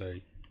to, so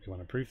we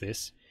want to prove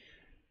this,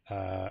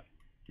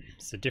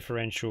 it's the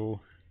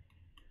differential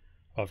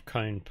of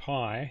cone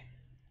pi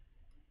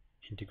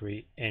in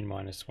degree n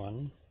minus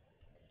 1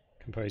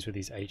 composed with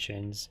these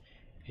HNs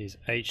is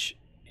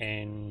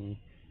HN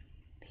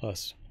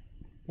plus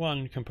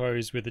 1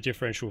 composed with the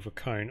differential for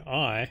cone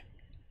I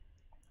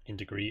in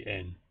degree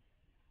n.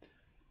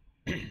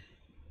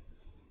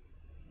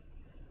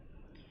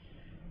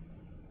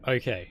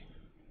 Okay,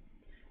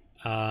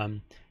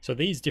 so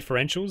these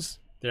differentials,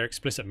 they're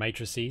explicit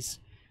matrices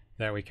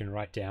that we can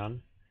write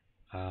down,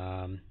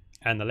 and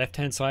the left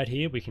hand side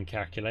here we can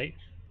calculate,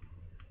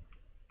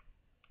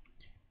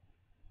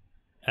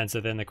 and so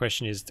then the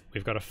question is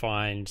we've got to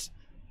find,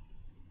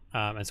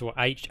 and so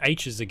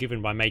H's are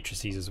given by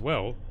matrices as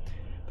well,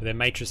 but they're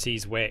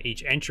matrices where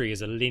each entry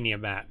is a linear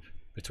map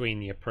between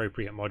the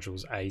appropriate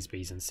modules A's,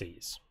 B's, and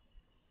C's.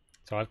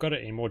 So I've got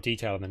it in more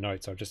detail in the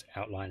notes. I'll just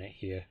outline it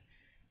here.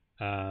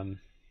 In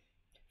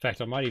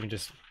fact, I might even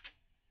just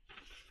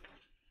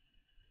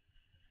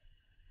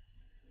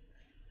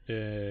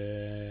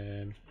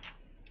no,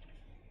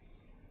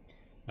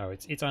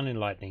 it's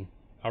unenlightening.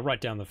 I'll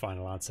write down the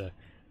final answer.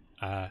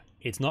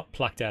 It's not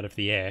plucked out of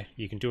the air.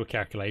 You can do a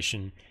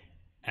calculation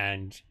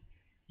and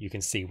you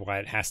can see why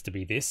it has to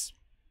be this.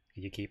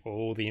 You keep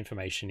all the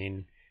information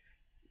in,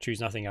 choose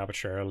nothing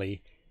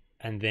arbitrarily,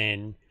 and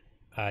then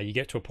you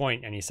get to a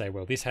point and you say,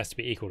 well, this has to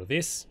be equal to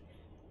this,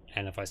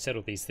 and if I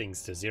settle these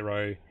things to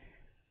 0,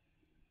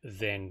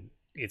 then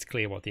it's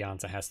clear what the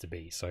answer has to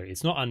be. So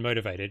it's not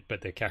unmotivated,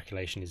 but the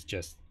calculation is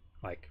just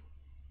like,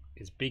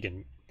 it's big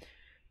and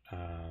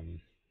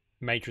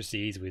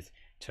matrices with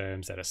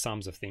terms that are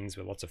sums of things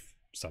with lots of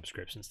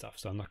subscripts and stuff.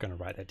 So I'm not going to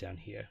write that down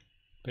here,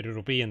 but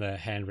it'll be in the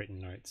handwritten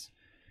notes.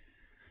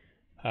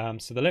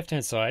 So the left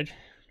hand side,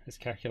 let's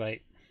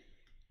calculate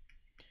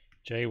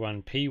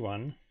J1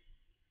 P1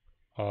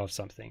 of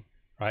something,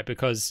 right?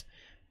 Because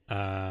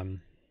so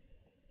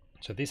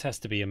this has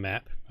to be a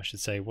map. I should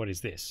say, what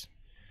is this?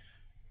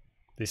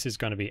 This is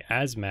going to be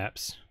as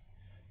maps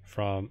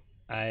from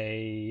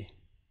A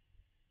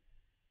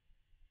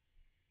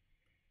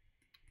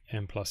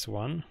n plus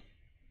 1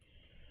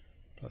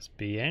 plus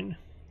Bn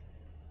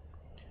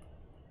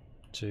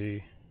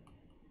to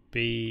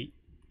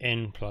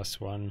Bn plus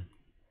 1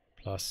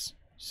 plus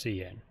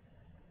Cn.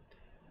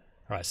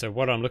 All right, so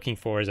what I'm looking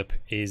for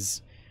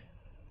is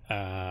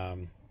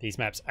these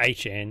maps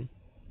Hn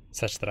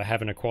such that I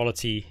have an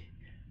equality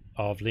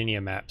of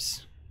linear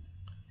maps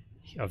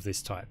of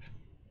this type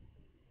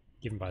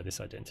given by this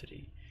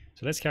identity.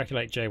 So let's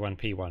calculate J1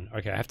 P1.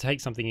 Okay, I have to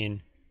take something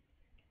in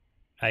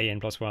An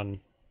plus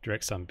 1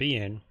 direct sum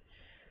Bn.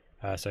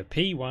 So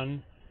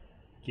P1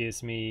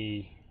 gives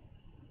me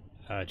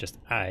just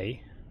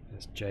A,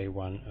 that's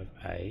J1 of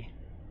A,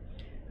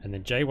 and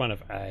then J1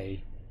 of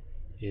A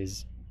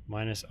is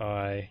minus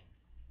I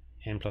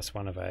n plus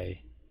 1 of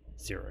A,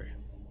 0.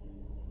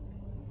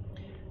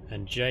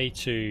 And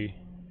J2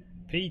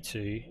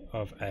 P2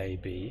 of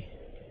AB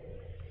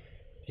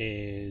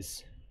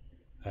is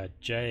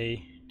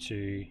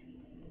J2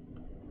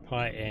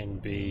 pi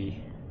nb,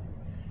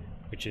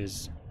 which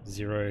is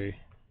 0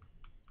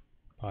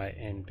 pi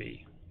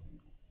nb.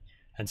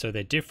 And so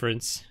their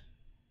difference,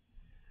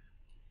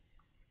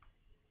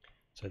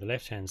 so the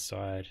left hand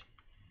side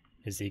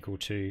is equal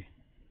to,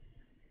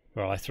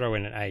 well, I throw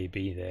in an a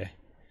b there,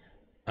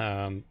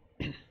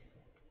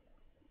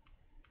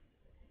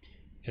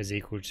 is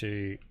equal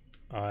to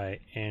I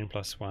n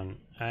plus 1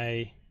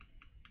 a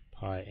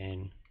pi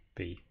n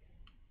b.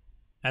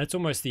 And it's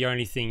almost the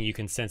only thing you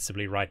can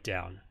sensibly write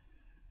down,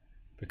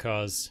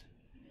 because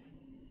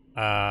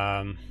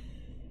what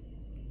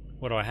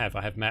do I have?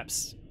 I have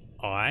maps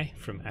I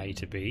from A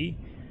to B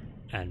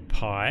and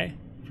pi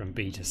from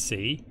B to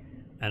C,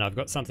 and I've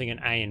got something in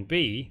A and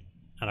B,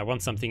 and I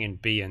want something in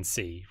B and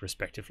C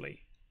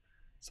respectively.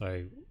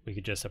 So we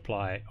could just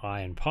apply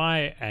I and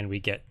pi and we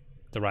get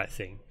the right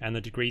thing, and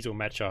the degrees will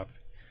match up.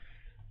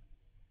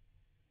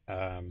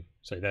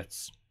 So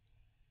that's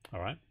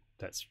all right.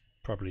 That's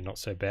probably not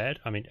so bad.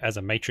 I mean, as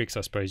a matrix,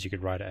 I suppose you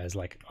could write it as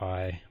like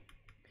I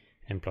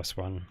n plus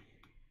 1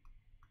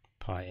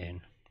 pi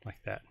n,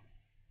 like that.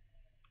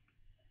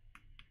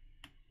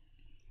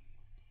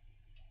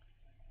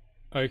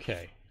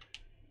 Okay.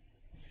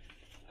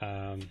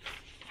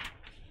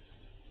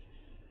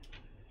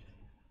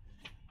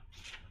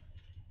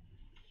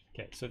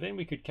 Okay, so then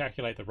we could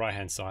calculate the right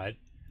hand side,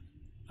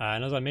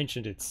 and as I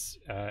mentioned, it's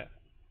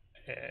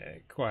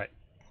quite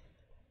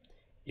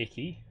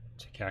icky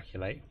to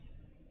calculate.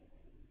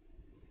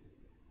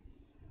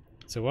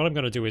 So what I'm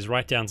going to do is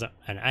write down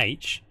an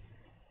h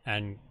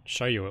and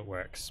show you it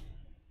works.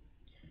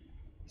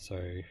 So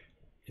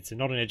it's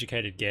not an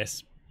educated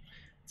guess,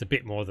 it's a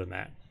bit more than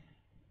that.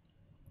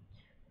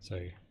 So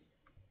the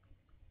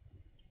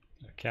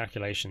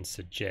calculation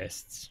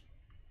suggests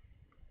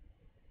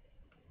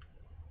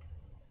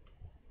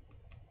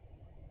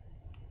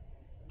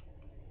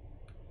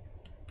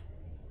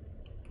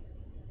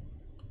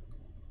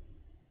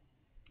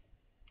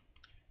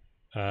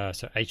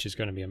so H is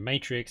going to be a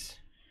matrix.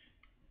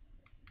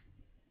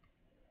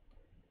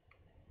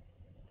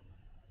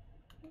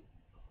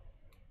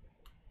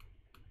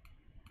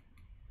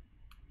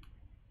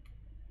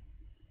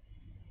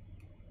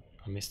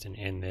 I missed an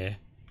N there.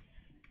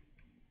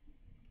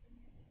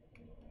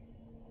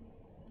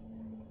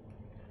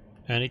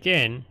 And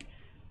again,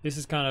 this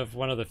is kind of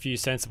one of the few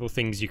sensible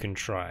things you can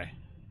try,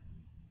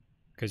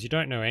 because you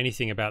don't know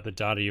anything about the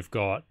data you've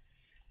got,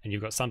 and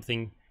you've got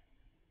something,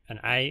 an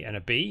A and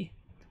a B,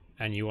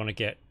 and you want to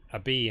get a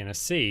B and a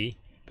C,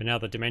 but now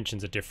the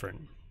dimensions are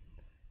different.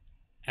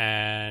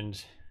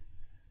 And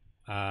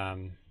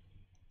in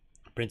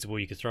principle,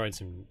 you could throw in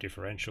some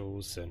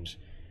differentials and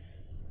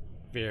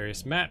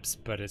various maps,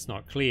 but it's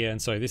not clear,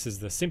 and so this is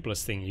the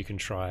simplest thing you can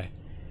try,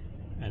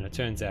 and it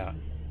turns out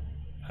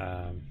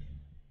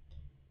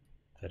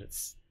that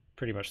it's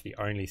pretty much the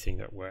only thing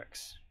that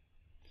works.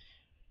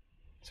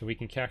 So we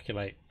can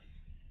calculate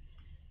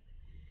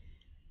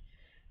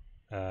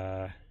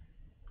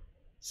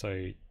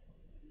so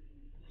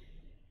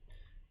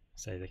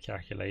say the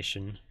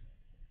calculation.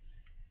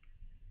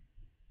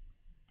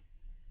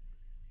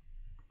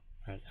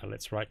 Right, now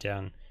let's write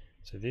down,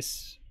 so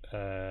this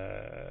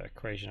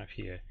equation up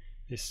here,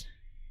 this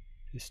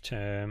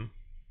term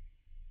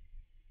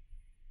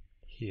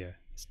here,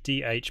 it's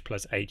dH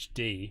plus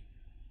HD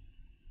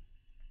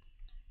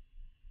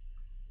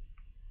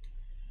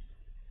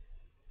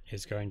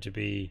is going to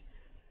be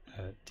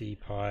d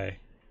pi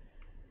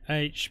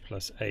h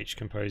plus h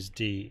composed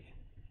di.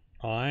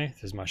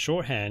 This is my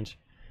shorthand.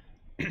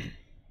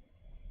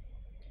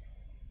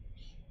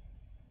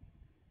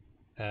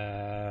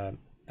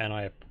 And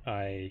I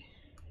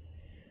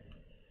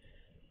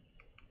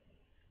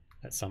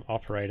that's some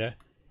operator.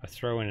 I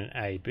throw in an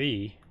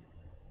AB.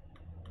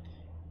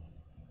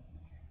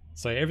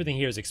 So everything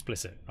here is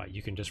explicit. Right?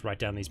 You can just write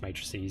down these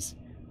matrices,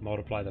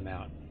 multiply them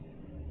out.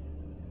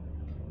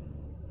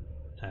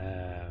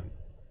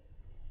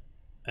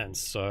 And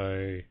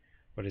so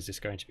what is this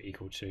going to be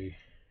equal to?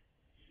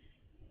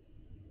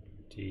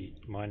 D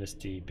minus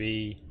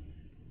dB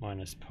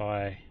minus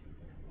pi.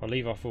 I'll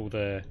leave off all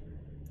the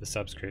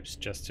subscripts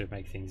just to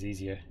make things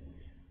easier.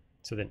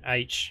 So then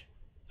H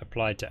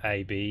applied to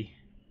AB.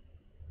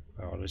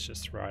 Well, let's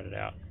just write it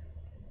out.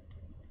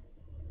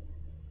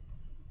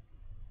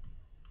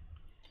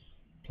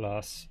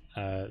 Plus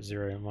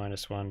 0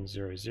 minus 1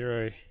 0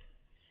 0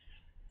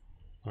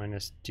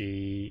 minus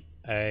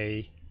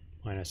dA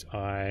minus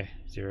I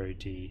 0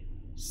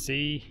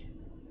 dC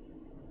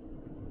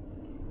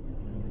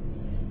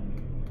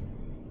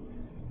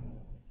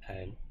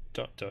and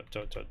dot dot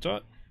dot dot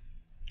dot.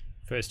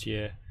 First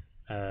year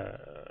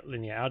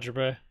linear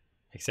algebra,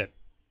 except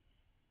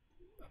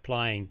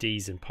applying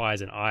d's and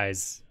pi's and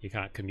i's, you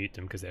can't commute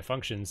them because they're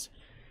functions.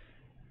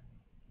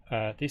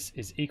 This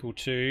is equal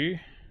to,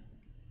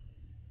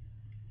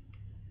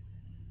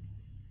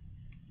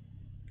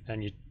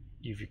 and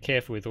if you're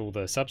careful with all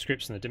the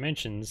subscripts and the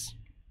dimensions,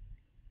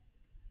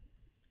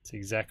 it's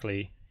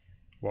exactly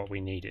what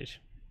we needed.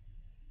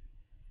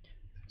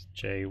 It's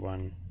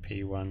J1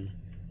 P1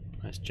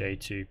 minus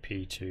J2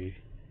 P2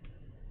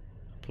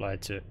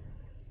 applied to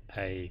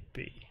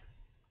AB.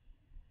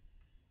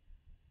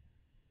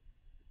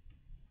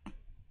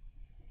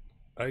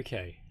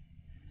 Okay.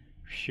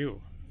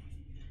 Phew.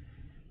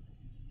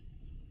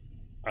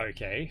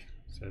 Okay,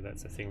 so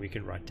that's a thing we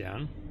can write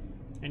down.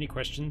 Any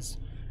questions?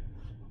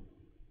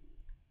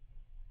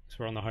 So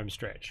we're on the home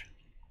stretch.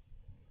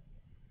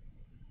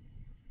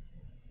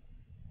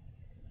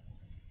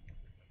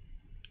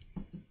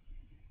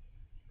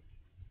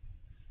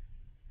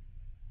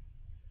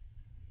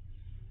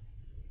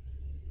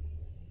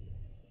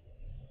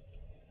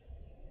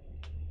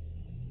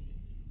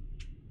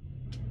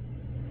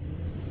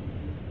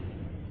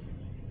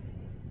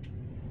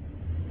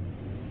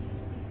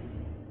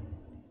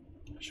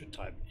 I should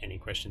type any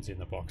questions in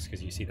the box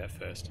because you see that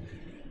first.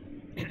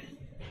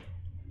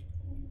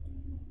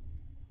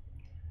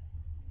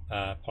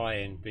 Pi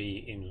and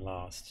B in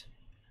last.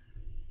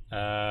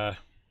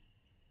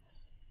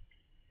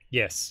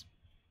 Yes.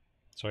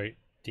 Sorry,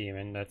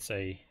 DMN,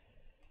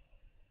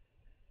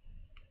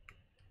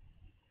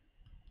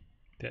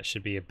 that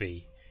should be a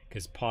B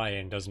because pi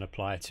n doesn't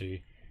apply to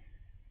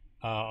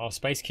our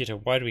space kit.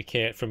 Why do we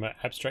care from an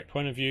abstract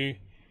point of view?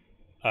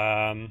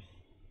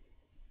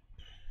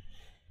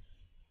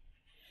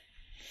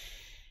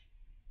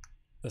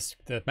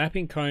 The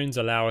mapping cones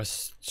allow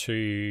us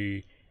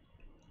to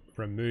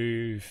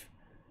remove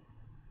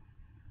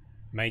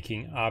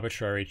making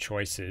arbitrary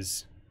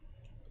choices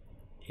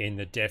in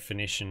the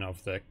definition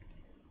of the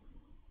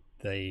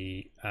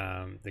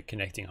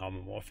connecting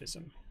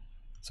homomorphism.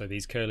 So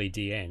these curly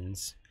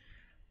DNs,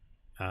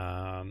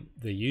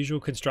 the usual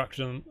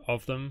construction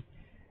of them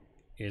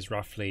is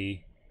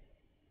roughly,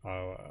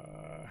 well,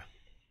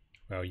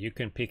 you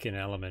can pick an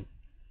element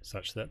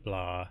such that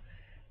blah,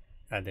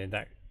 and then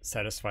that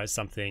satisfies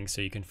something,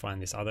 so you can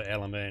find this other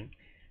element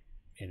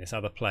in this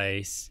other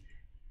place,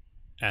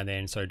 and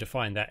then so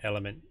define that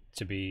element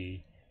to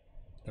be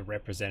the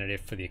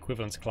representative for the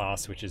equivalence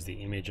class, which is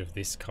the image of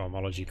this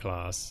cohomology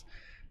class,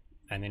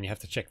 and then you have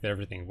to check that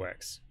everything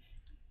works.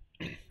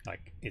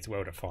 Like it's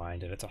well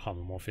defined and it's a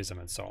homomorphism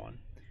and so on.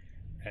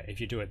 If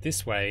you do it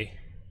this way,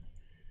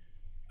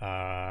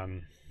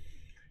 it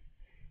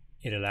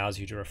allows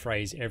you to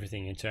rephrase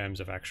everything in terms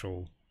of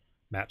actual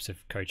maps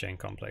of cochain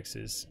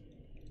complexes,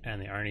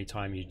 and the only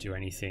time you do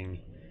anything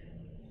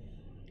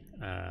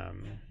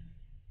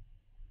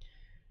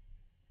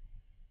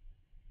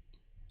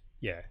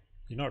yeah,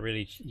 you're not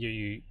really,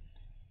 you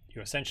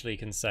essentially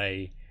can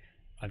say,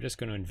 I'm just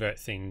going to invert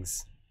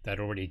things that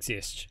already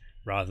exist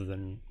rather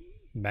than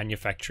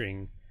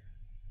manufacturing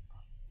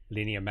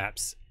linear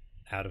maps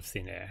out of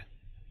thin air.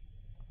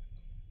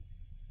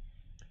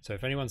 So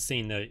if anyone's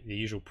seen the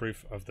usual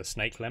proof of the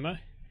snake lemma,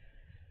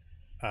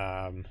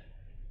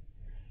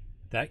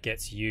 that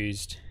gets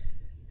used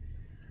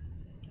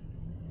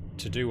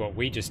to do what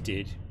we just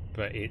did,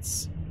 but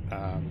it's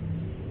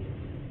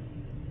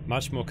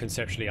much more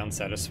conceptually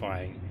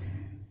unsatisfying,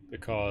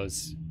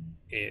 because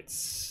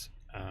it's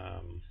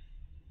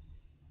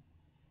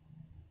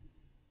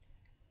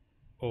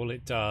all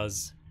it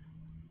does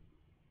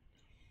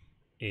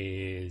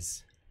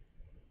is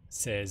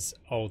says,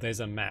 oh, there's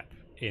a map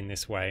in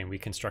this way and we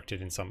construct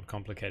it in some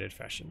complicated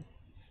fashion,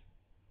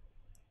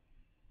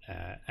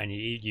 and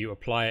you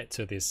apply it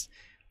to this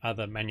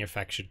other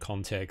manufactured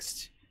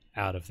context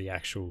out of the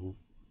actual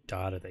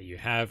data that you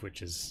have,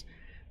 which is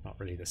not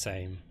really the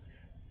same.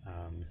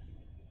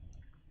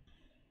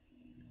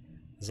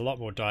 There's a lot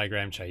more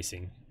diagram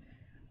chasing,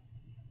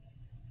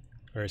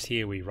 whereas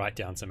here we write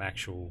down some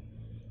actual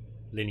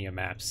linear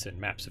maps and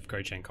maps of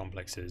cochain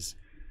complexes,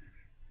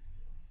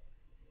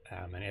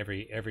 and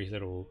every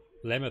little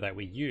lemma that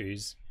we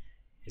use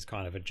is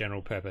kind of a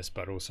general purpose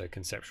but also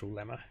conceptual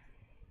lemma,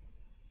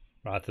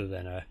 rather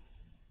than a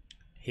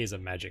here's a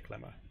magic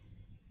lemma.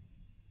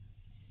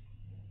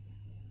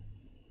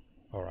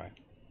 All right,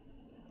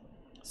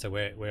 so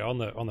we're on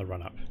the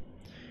run up.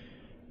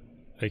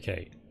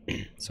 Okay,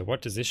 so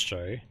what does this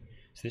show?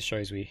 So this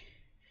shows we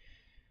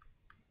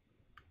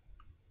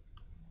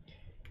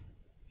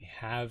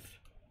have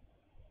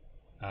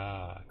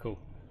cool.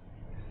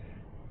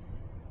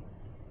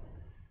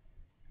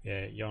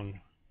 Yeah,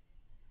 Yon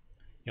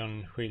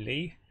Hui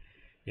Li.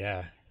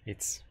 Yeah,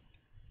 it's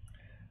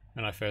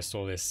when I first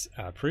saw this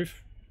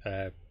proof.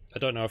 I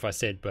don't know if I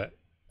said, but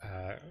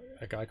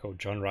a guy called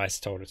John Rice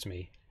told it to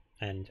me,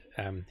 and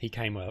he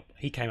came up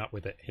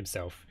with it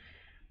himself.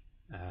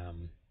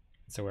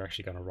 So we're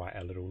actually going to write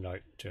a little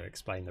note to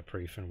explain the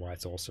proof and why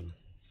it's awesome.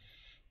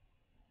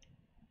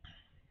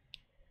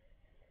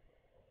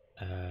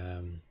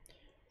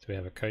 So we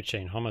have a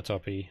cochain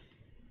homotopy.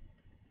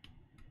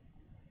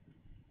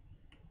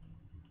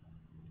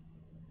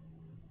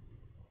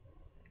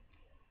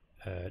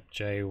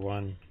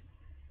 J1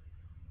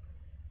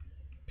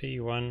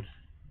 P1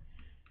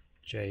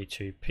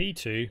 J2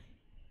 P2,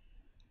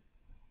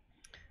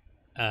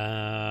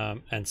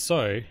 and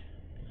so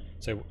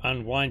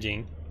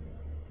unwinding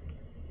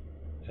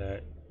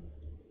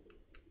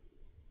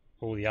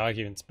all the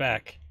arguments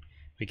back,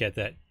 we get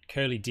that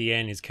curly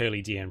dn is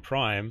curly dn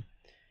prime,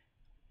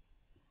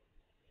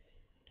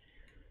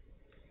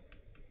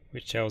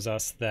 which tells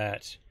us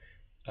that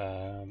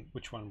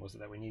which one was it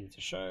that we needed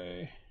to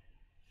show?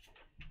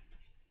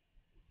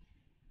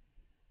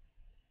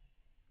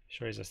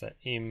 Shows us that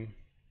m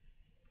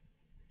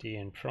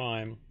dn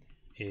prime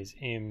is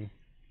m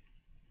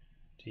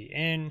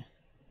dn,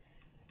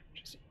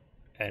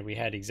 and we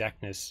had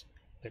exactness.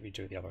 Let me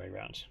do it the other way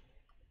around.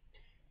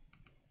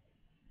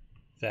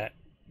 That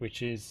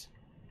which is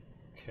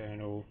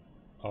kernel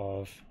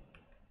of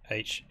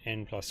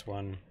hn plus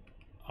 1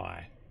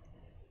 I.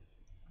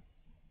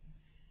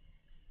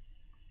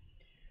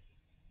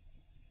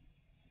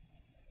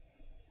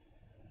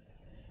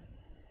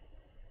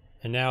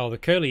 And now the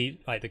curly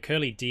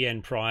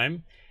dn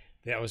prime,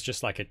 that was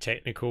just like a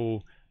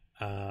technical,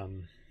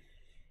 okay,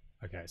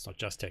 it's not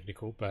just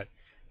technical, but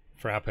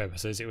for our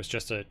purposes, it was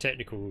just a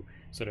technical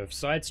sort of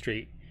side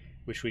street,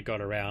 which we got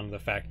around the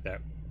fact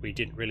that we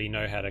didn't really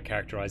know how to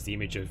characterize the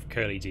image of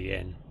curly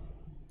dn.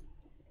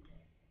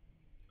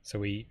 So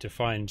we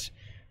defined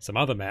some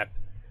other map,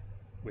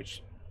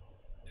 which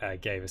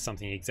gave us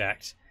something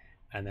exact,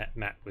 and that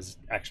map was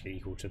actually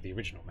equal to the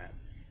original map.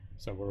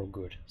 So we're all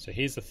good. So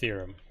here's the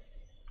theorem.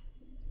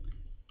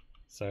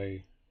 So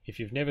if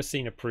you've never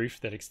seen a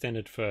proof that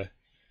extended for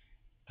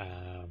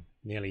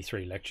nearly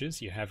 3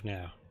 lectures, you have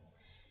now.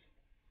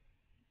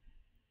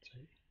 So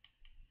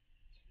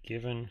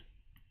given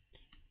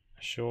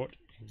a short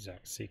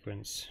exact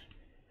sequence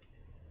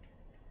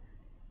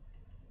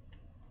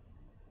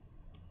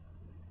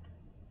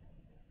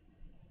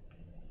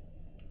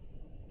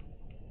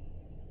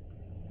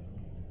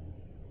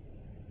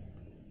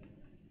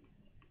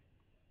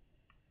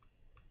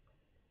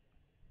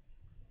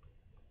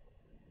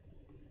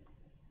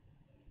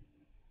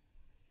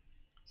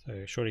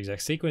So short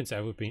exact sequence,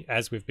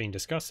 as we've been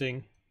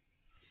discussing,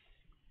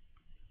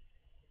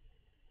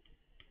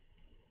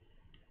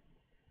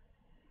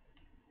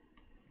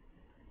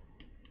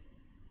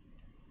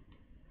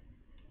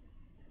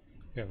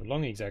 we have a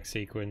long exact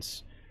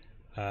sequence.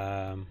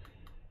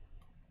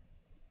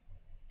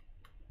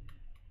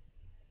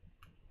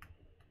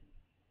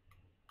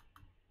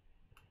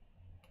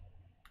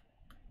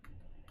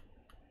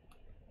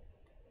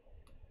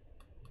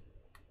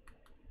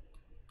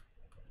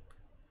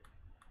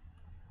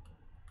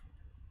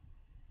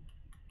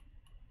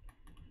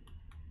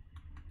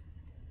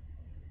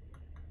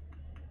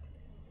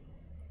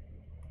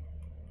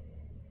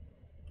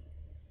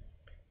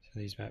 So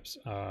these maps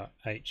are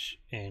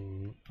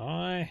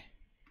HNI,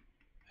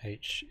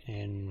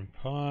 HN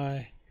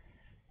pi,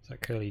 so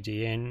curly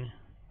DN,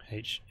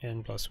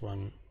 HN plus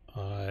 1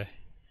 I,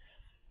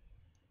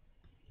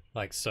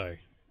 like so,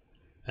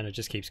 and it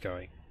just keeps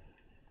going.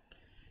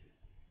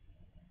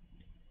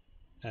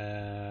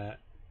 And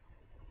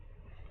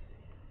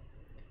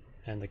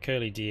the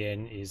curly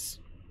DN is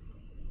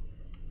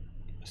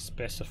a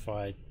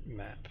specified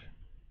map.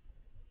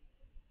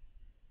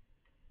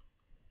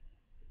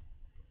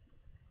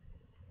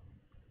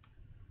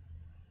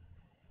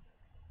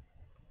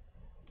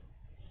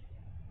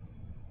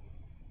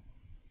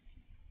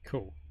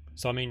 cool.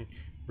 So I mean,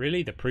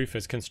 really the proof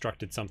has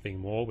constructed something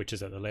more, which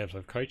is at the level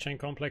of cochain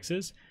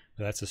complexes.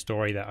 But that's a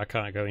story that I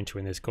can't go into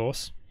in this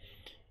course.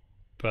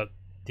 But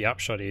the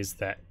upshot is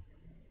that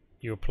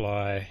you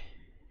apply,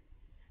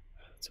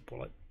 that's a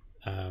bullet,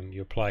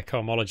 you apply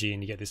cohomology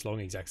and you get this long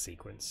exact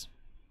sequence.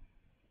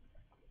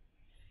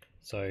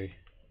 So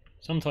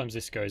sometimes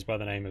this goes by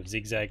the name of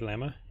zig-zag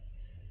lemma.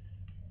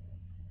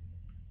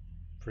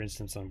 For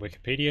instance, on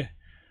Wikipedia,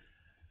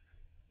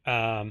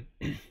 I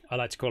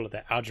like to call it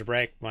the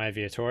algebraic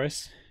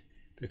Vietoris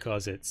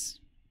because it's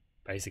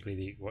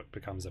basically what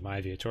becomes a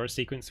Vietoris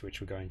sequence,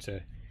 which we're going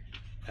to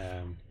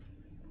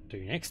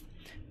do next.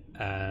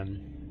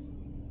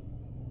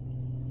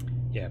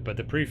 Yeah, but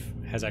the proof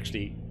has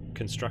actually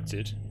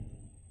constructed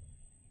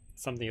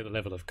something at the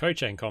level of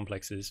cochain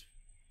complexes,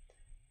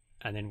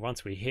 and then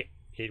once we hit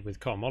it with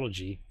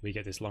cohomology, we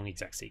get this long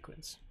exact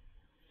sequence.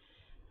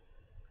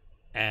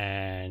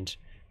 And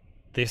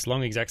this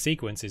long exact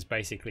sequence is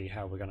basically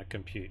how we're going to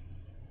compute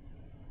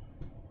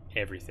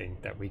everything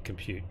that we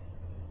compute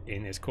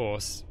in this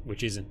course,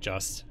 which isn't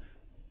just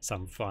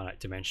some finite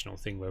dimensional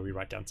thing where we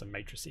write down some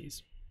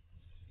matrices.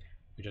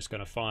 We're just going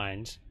to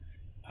find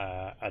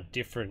a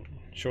different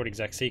short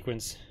exact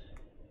sequence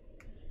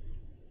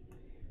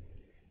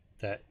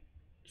that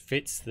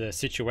fits the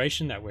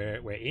situation that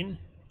we're in.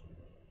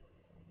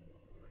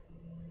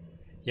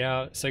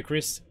 Yeah, so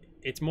Chris,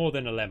 it's more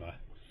than a lemma.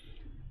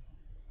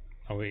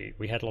 Oh,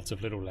 we had lots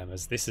of little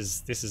lemmas. This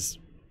is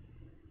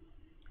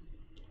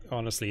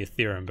honestly a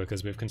theorem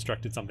because we've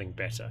constructed something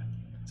better.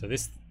 So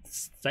this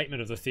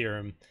statement of the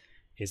theorem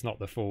is not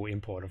the full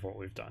import of what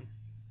we've done.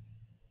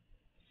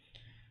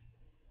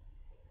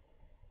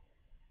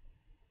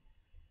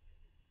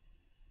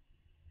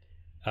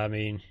 I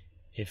mean,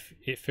 if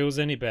it feels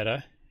any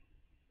better,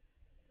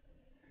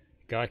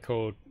 a guy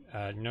called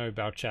No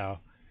Bao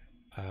Chao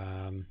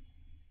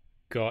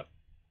got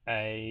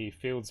a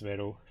Fields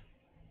Medal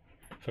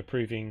for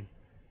proving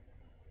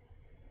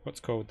what's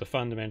called the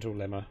fundamental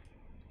lemma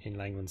in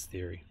Langland's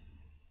theory,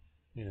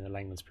 in the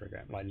Langland's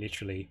program. Like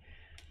literally,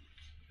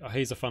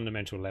 here's a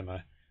fundamental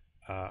lemma.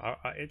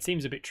 It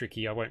seems a bit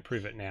tricky. I won't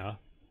prove it now.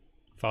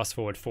 Fast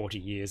forward 40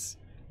 years,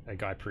 a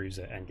guy proves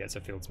it and gets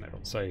a Fields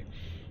Medal. So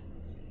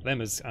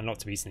lemmas are not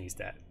to be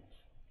sneezed at.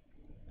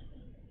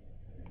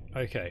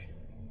 Okay.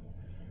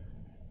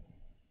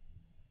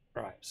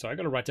 Right, so I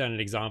got to write down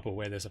an example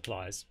where this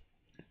applies.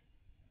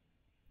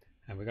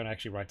 And we're going to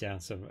actually write down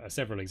some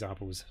several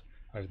examples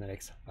over the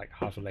next like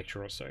half a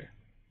lecture or so.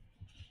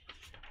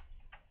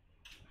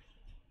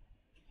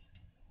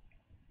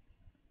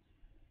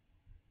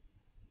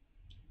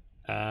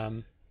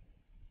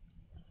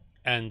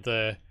 And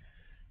the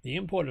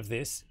import of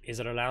this is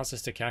it allows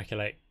us to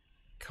calculate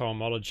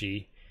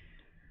cohomology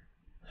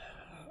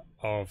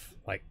of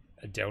like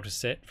a delta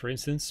set, for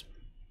instance,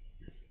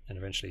 and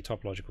eventually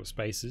topological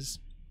spaces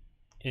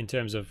in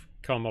terms of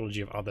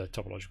cohomology of other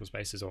topological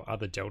spaces or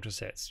other delta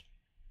sets.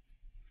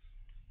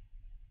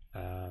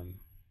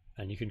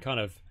 And you can kind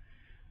of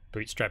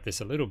bootstrap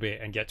this a little bit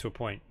and get to a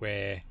point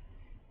where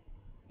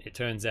it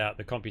turns out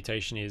the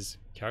computation is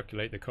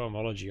calculate the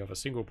cohomology of a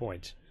single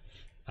point,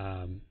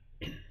 in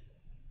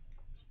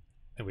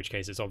which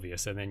case it's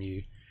obvious, and then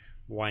you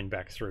wind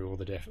back through all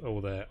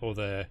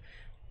the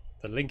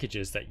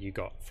linkages that you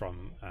got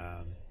from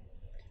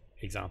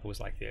examples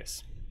like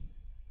this.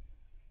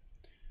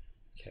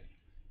 Okay,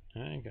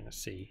 I'm gonna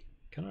see,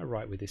 can I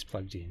write with this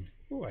plugged in?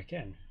 Oh, I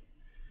can.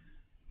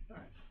 All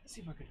right, let's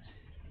see if I can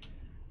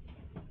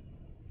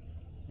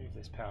move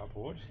this power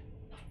board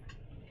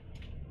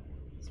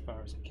as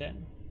far as it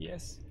can.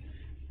 Yes.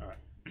 All right.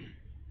 I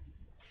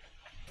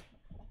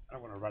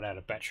don't want to run out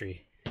of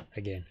battery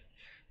again.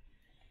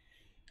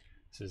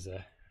 This is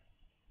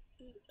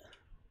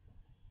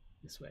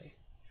this way,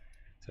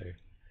 so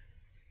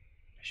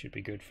I should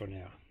be good for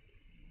now.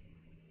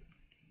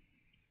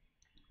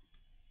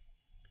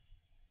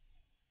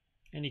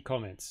 Any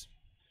comments?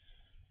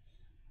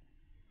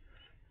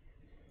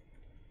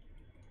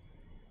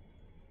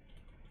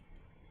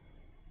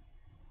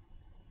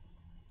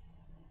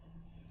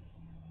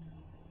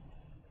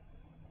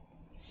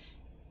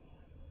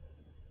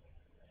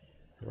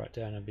 I'll write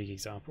down a big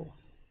example.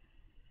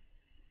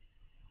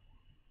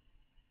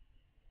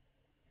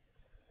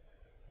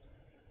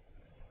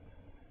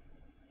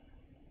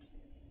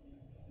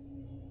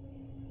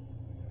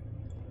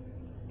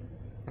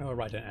 I'll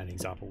write down an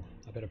example.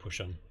 I better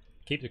push on.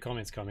 Keep the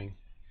comments coming.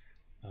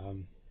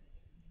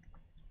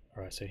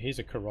 Alright, so here's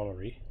a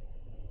corollary.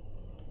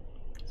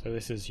 So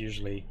this is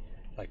usually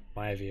like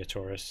my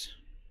Vietoris.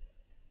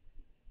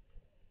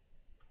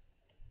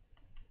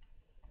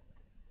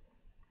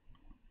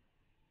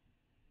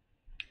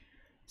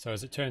 So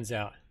as it turns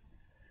out,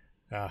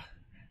 yeah,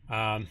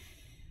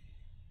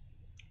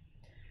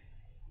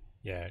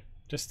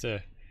 just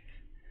to,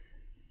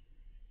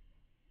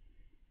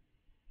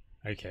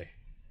 okay.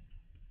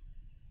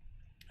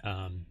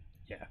 Yeah,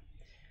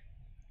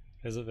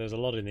 there's a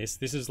lot in this.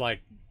 This is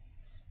like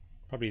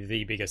probably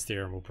the biggest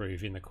theorem we'll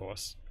prove in the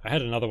course. I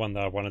had another one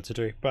that I wanted to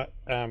do, but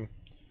I'm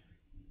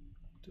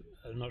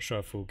not sure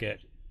if we'll get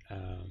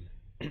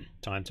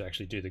time to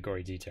actually do the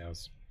gory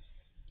details.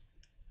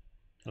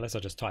 Unless I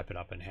just type it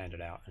up and hand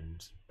it out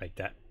and make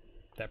that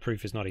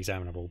proof is not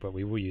examinable, but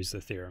we will use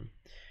the theorem.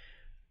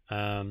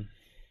 So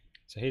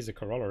here's a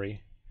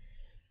corollary.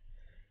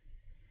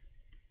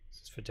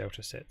 This is for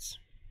delta sets.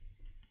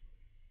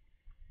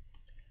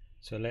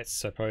 So let's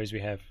suppose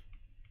we have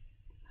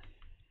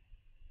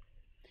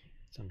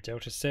some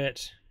delta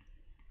set,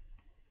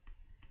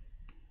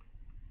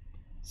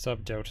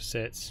 sub delta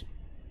sets,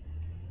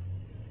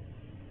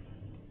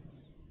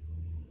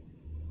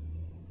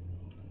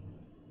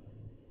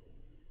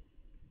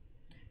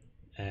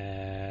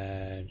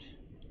 and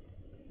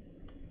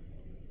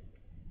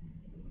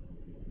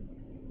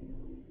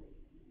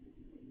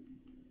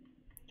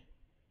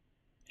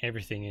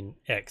everything in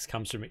X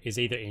is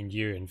either in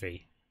U and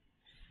V.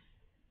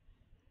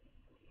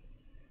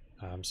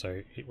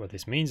 So what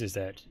this means is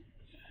that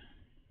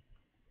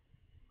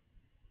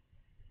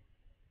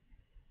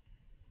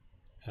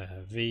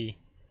V,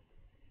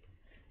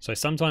 so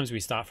sometimes we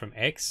start from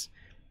X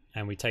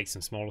and we take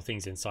some smaller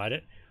things inside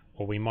it,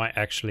 or we might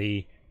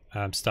actually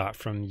start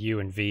from U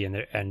and V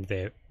and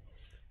their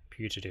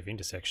putative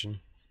intersection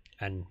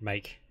and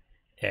make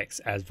X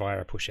as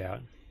via a push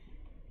out.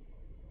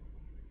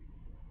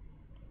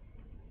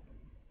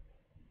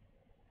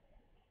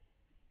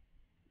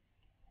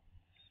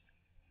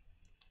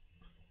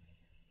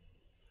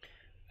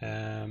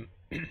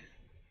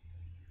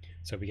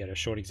 So we get a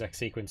short exact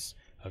sequence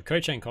of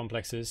cochain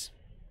complexes.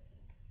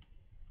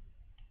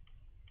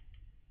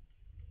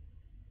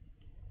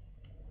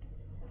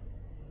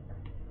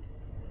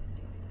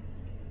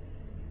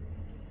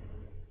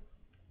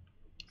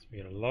 So we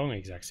get a long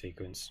exact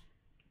sequence.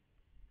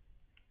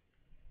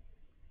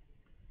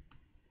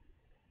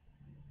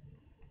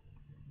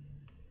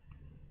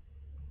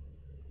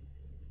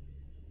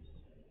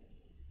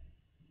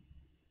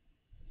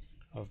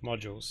 Of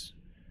modules.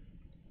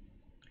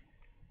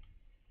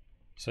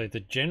 So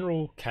the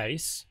general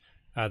case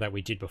that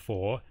we did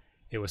before,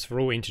 it was for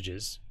all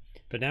integers.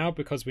 But now,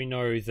 because we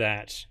know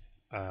that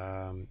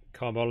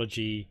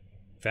cohomology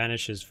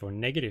vanishes for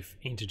negative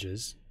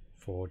integers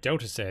for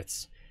delta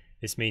sets,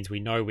 this means we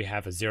know we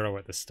have a 0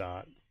 at the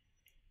start.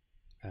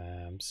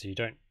 So you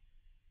don't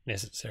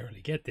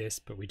necessarily get this,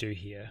 but we do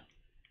here.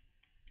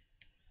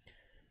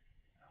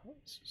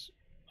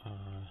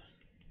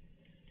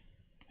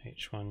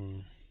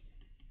 H1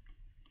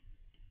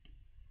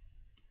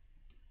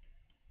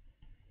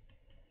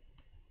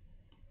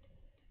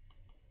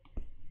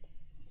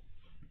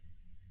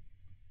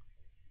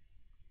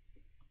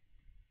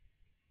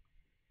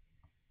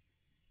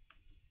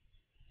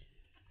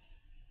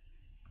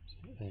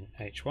 then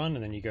H1,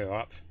 and then you go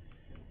up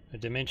a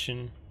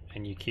dimension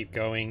and you keep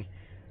going,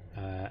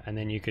 and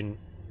then you can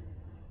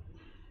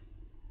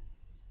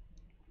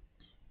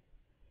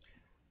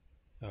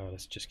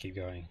let's just keep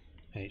going.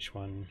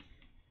 H1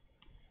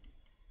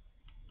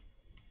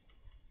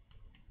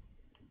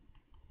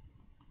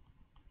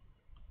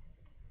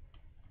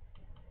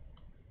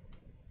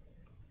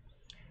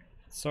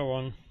 so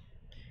on,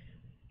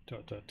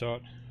 dot dot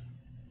dot,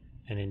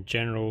 and in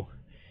general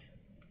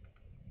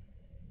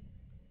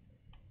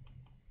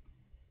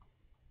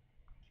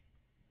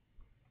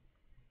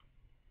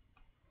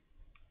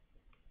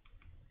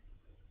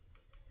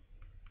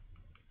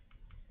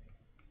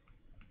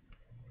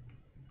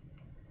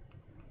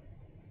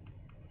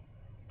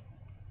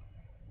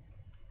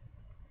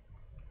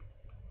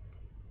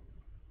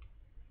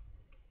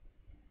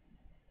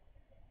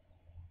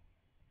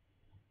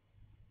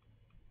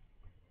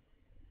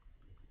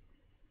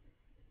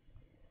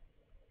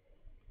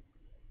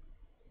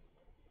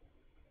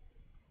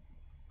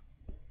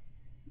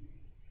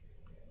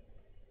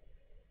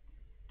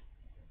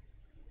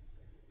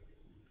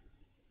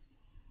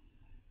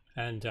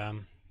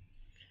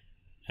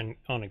and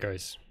on it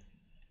goes.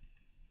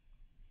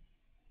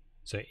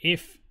 So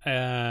if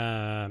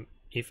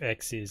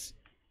X is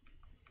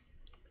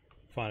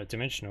finite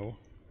dimensional,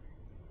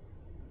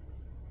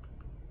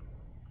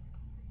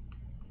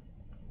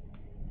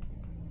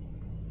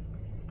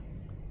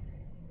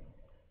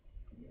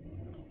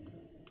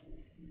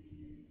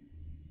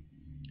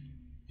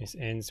 this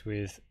ends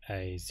with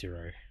a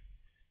 0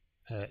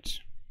 at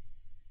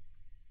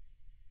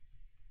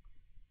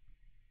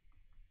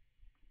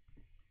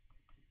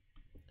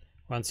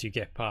once you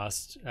get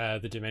past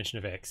the dimension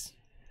of X.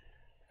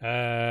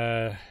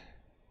 Yeah,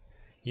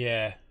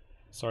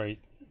 sorry,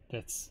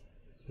 that's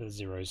the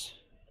zeros.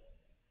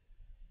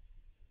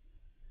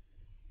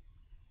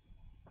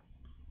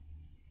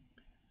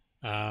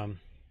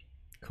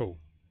 Cool.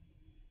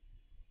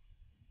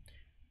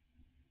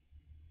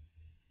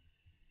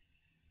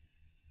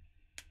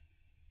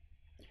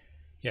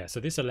 Yeah, so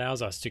this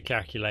allows us to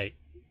calculate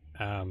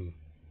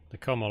the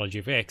cohomology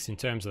of X in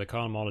terms of the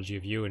cohomology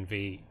of U and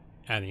V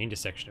and the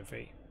intersection of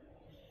V,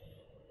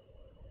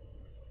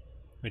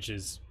 which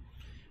is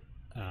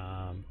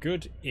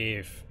good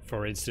if,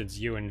 for instance,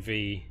 U and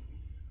V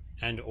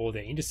and or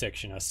their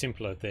intersection are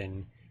simpler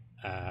than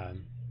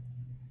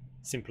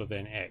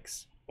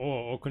X,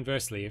 or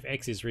conversely, if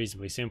X is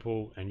reasonably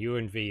simple and U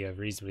and V are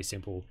reasonably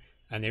simple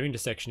and their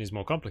intersection is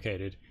more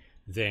complicated,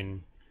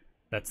 then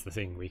that's the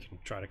thing we can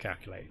try to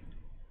calculate.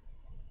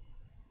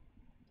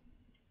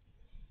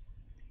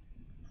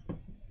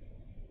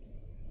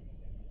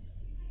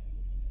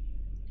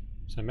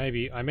 So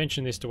maybe I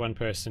mentioned this to one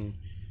person,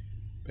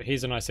 but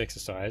here's a nice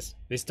exercise.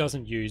 This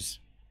doesn't use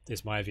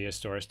this my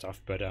Vietoris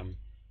stuff, but you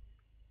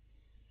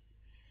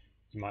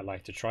might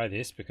like to try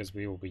this because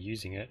we will be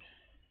using it.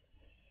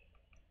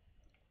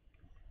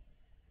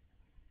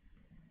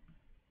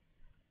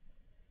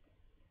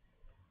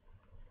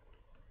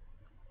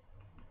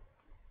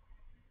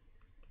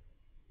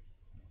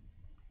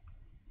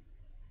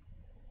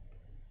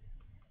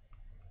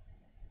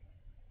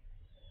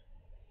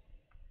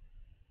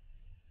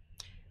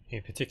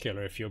 In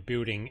particular, if you're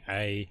building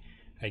a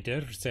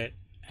data set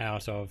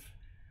out of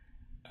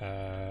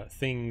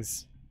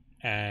things,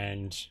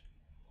 and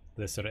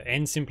the sort of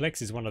n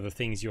simplex is one of the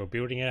things you're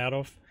building it out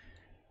of,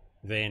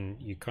 then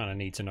you kind of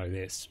need to know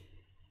this.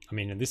 I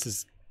mean, and this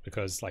is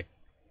because like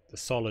the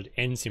solid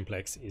n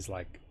simplex is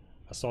like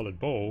a solid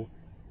ball,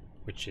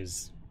 which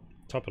is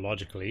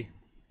topologically,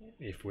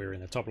 if we're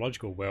in the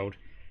topological world,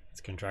 it's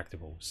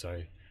contractible.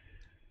 So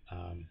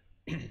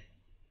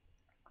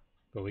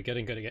but we're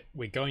going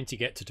to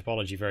get to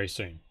topology very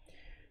soon,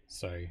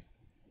 so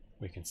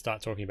we can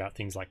start talking about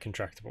things like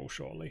contractible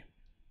shortly.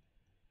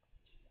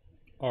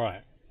 All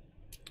right,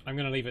 I'm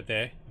going to leave it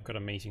there. I've got a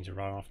meeting to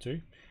run off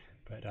to,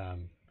 but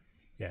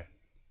yeah,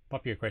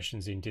 pop your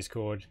questions in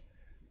Discord,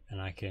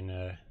 and I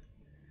can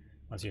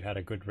once you've had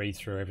a good read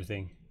through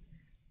everything,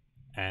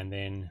 and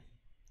then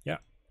yeah,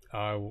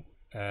 I'll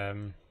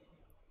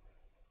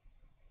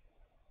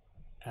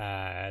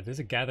there's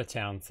a Gather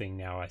Town thing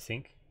now, I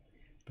think.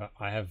 But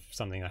I have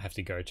something I have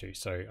to go to,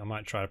 so I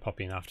might try to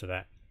pop in after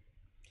that.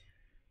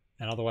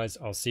 And otherwise,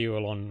 I'll see you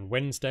all on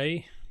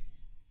Wednesday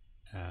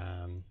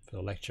for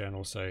the lecture, and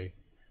also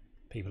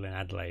people in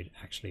Adelaide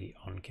actually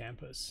on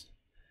campus.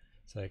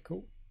 So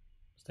cool.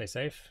 Stay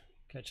safe.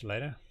 Catch you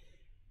later.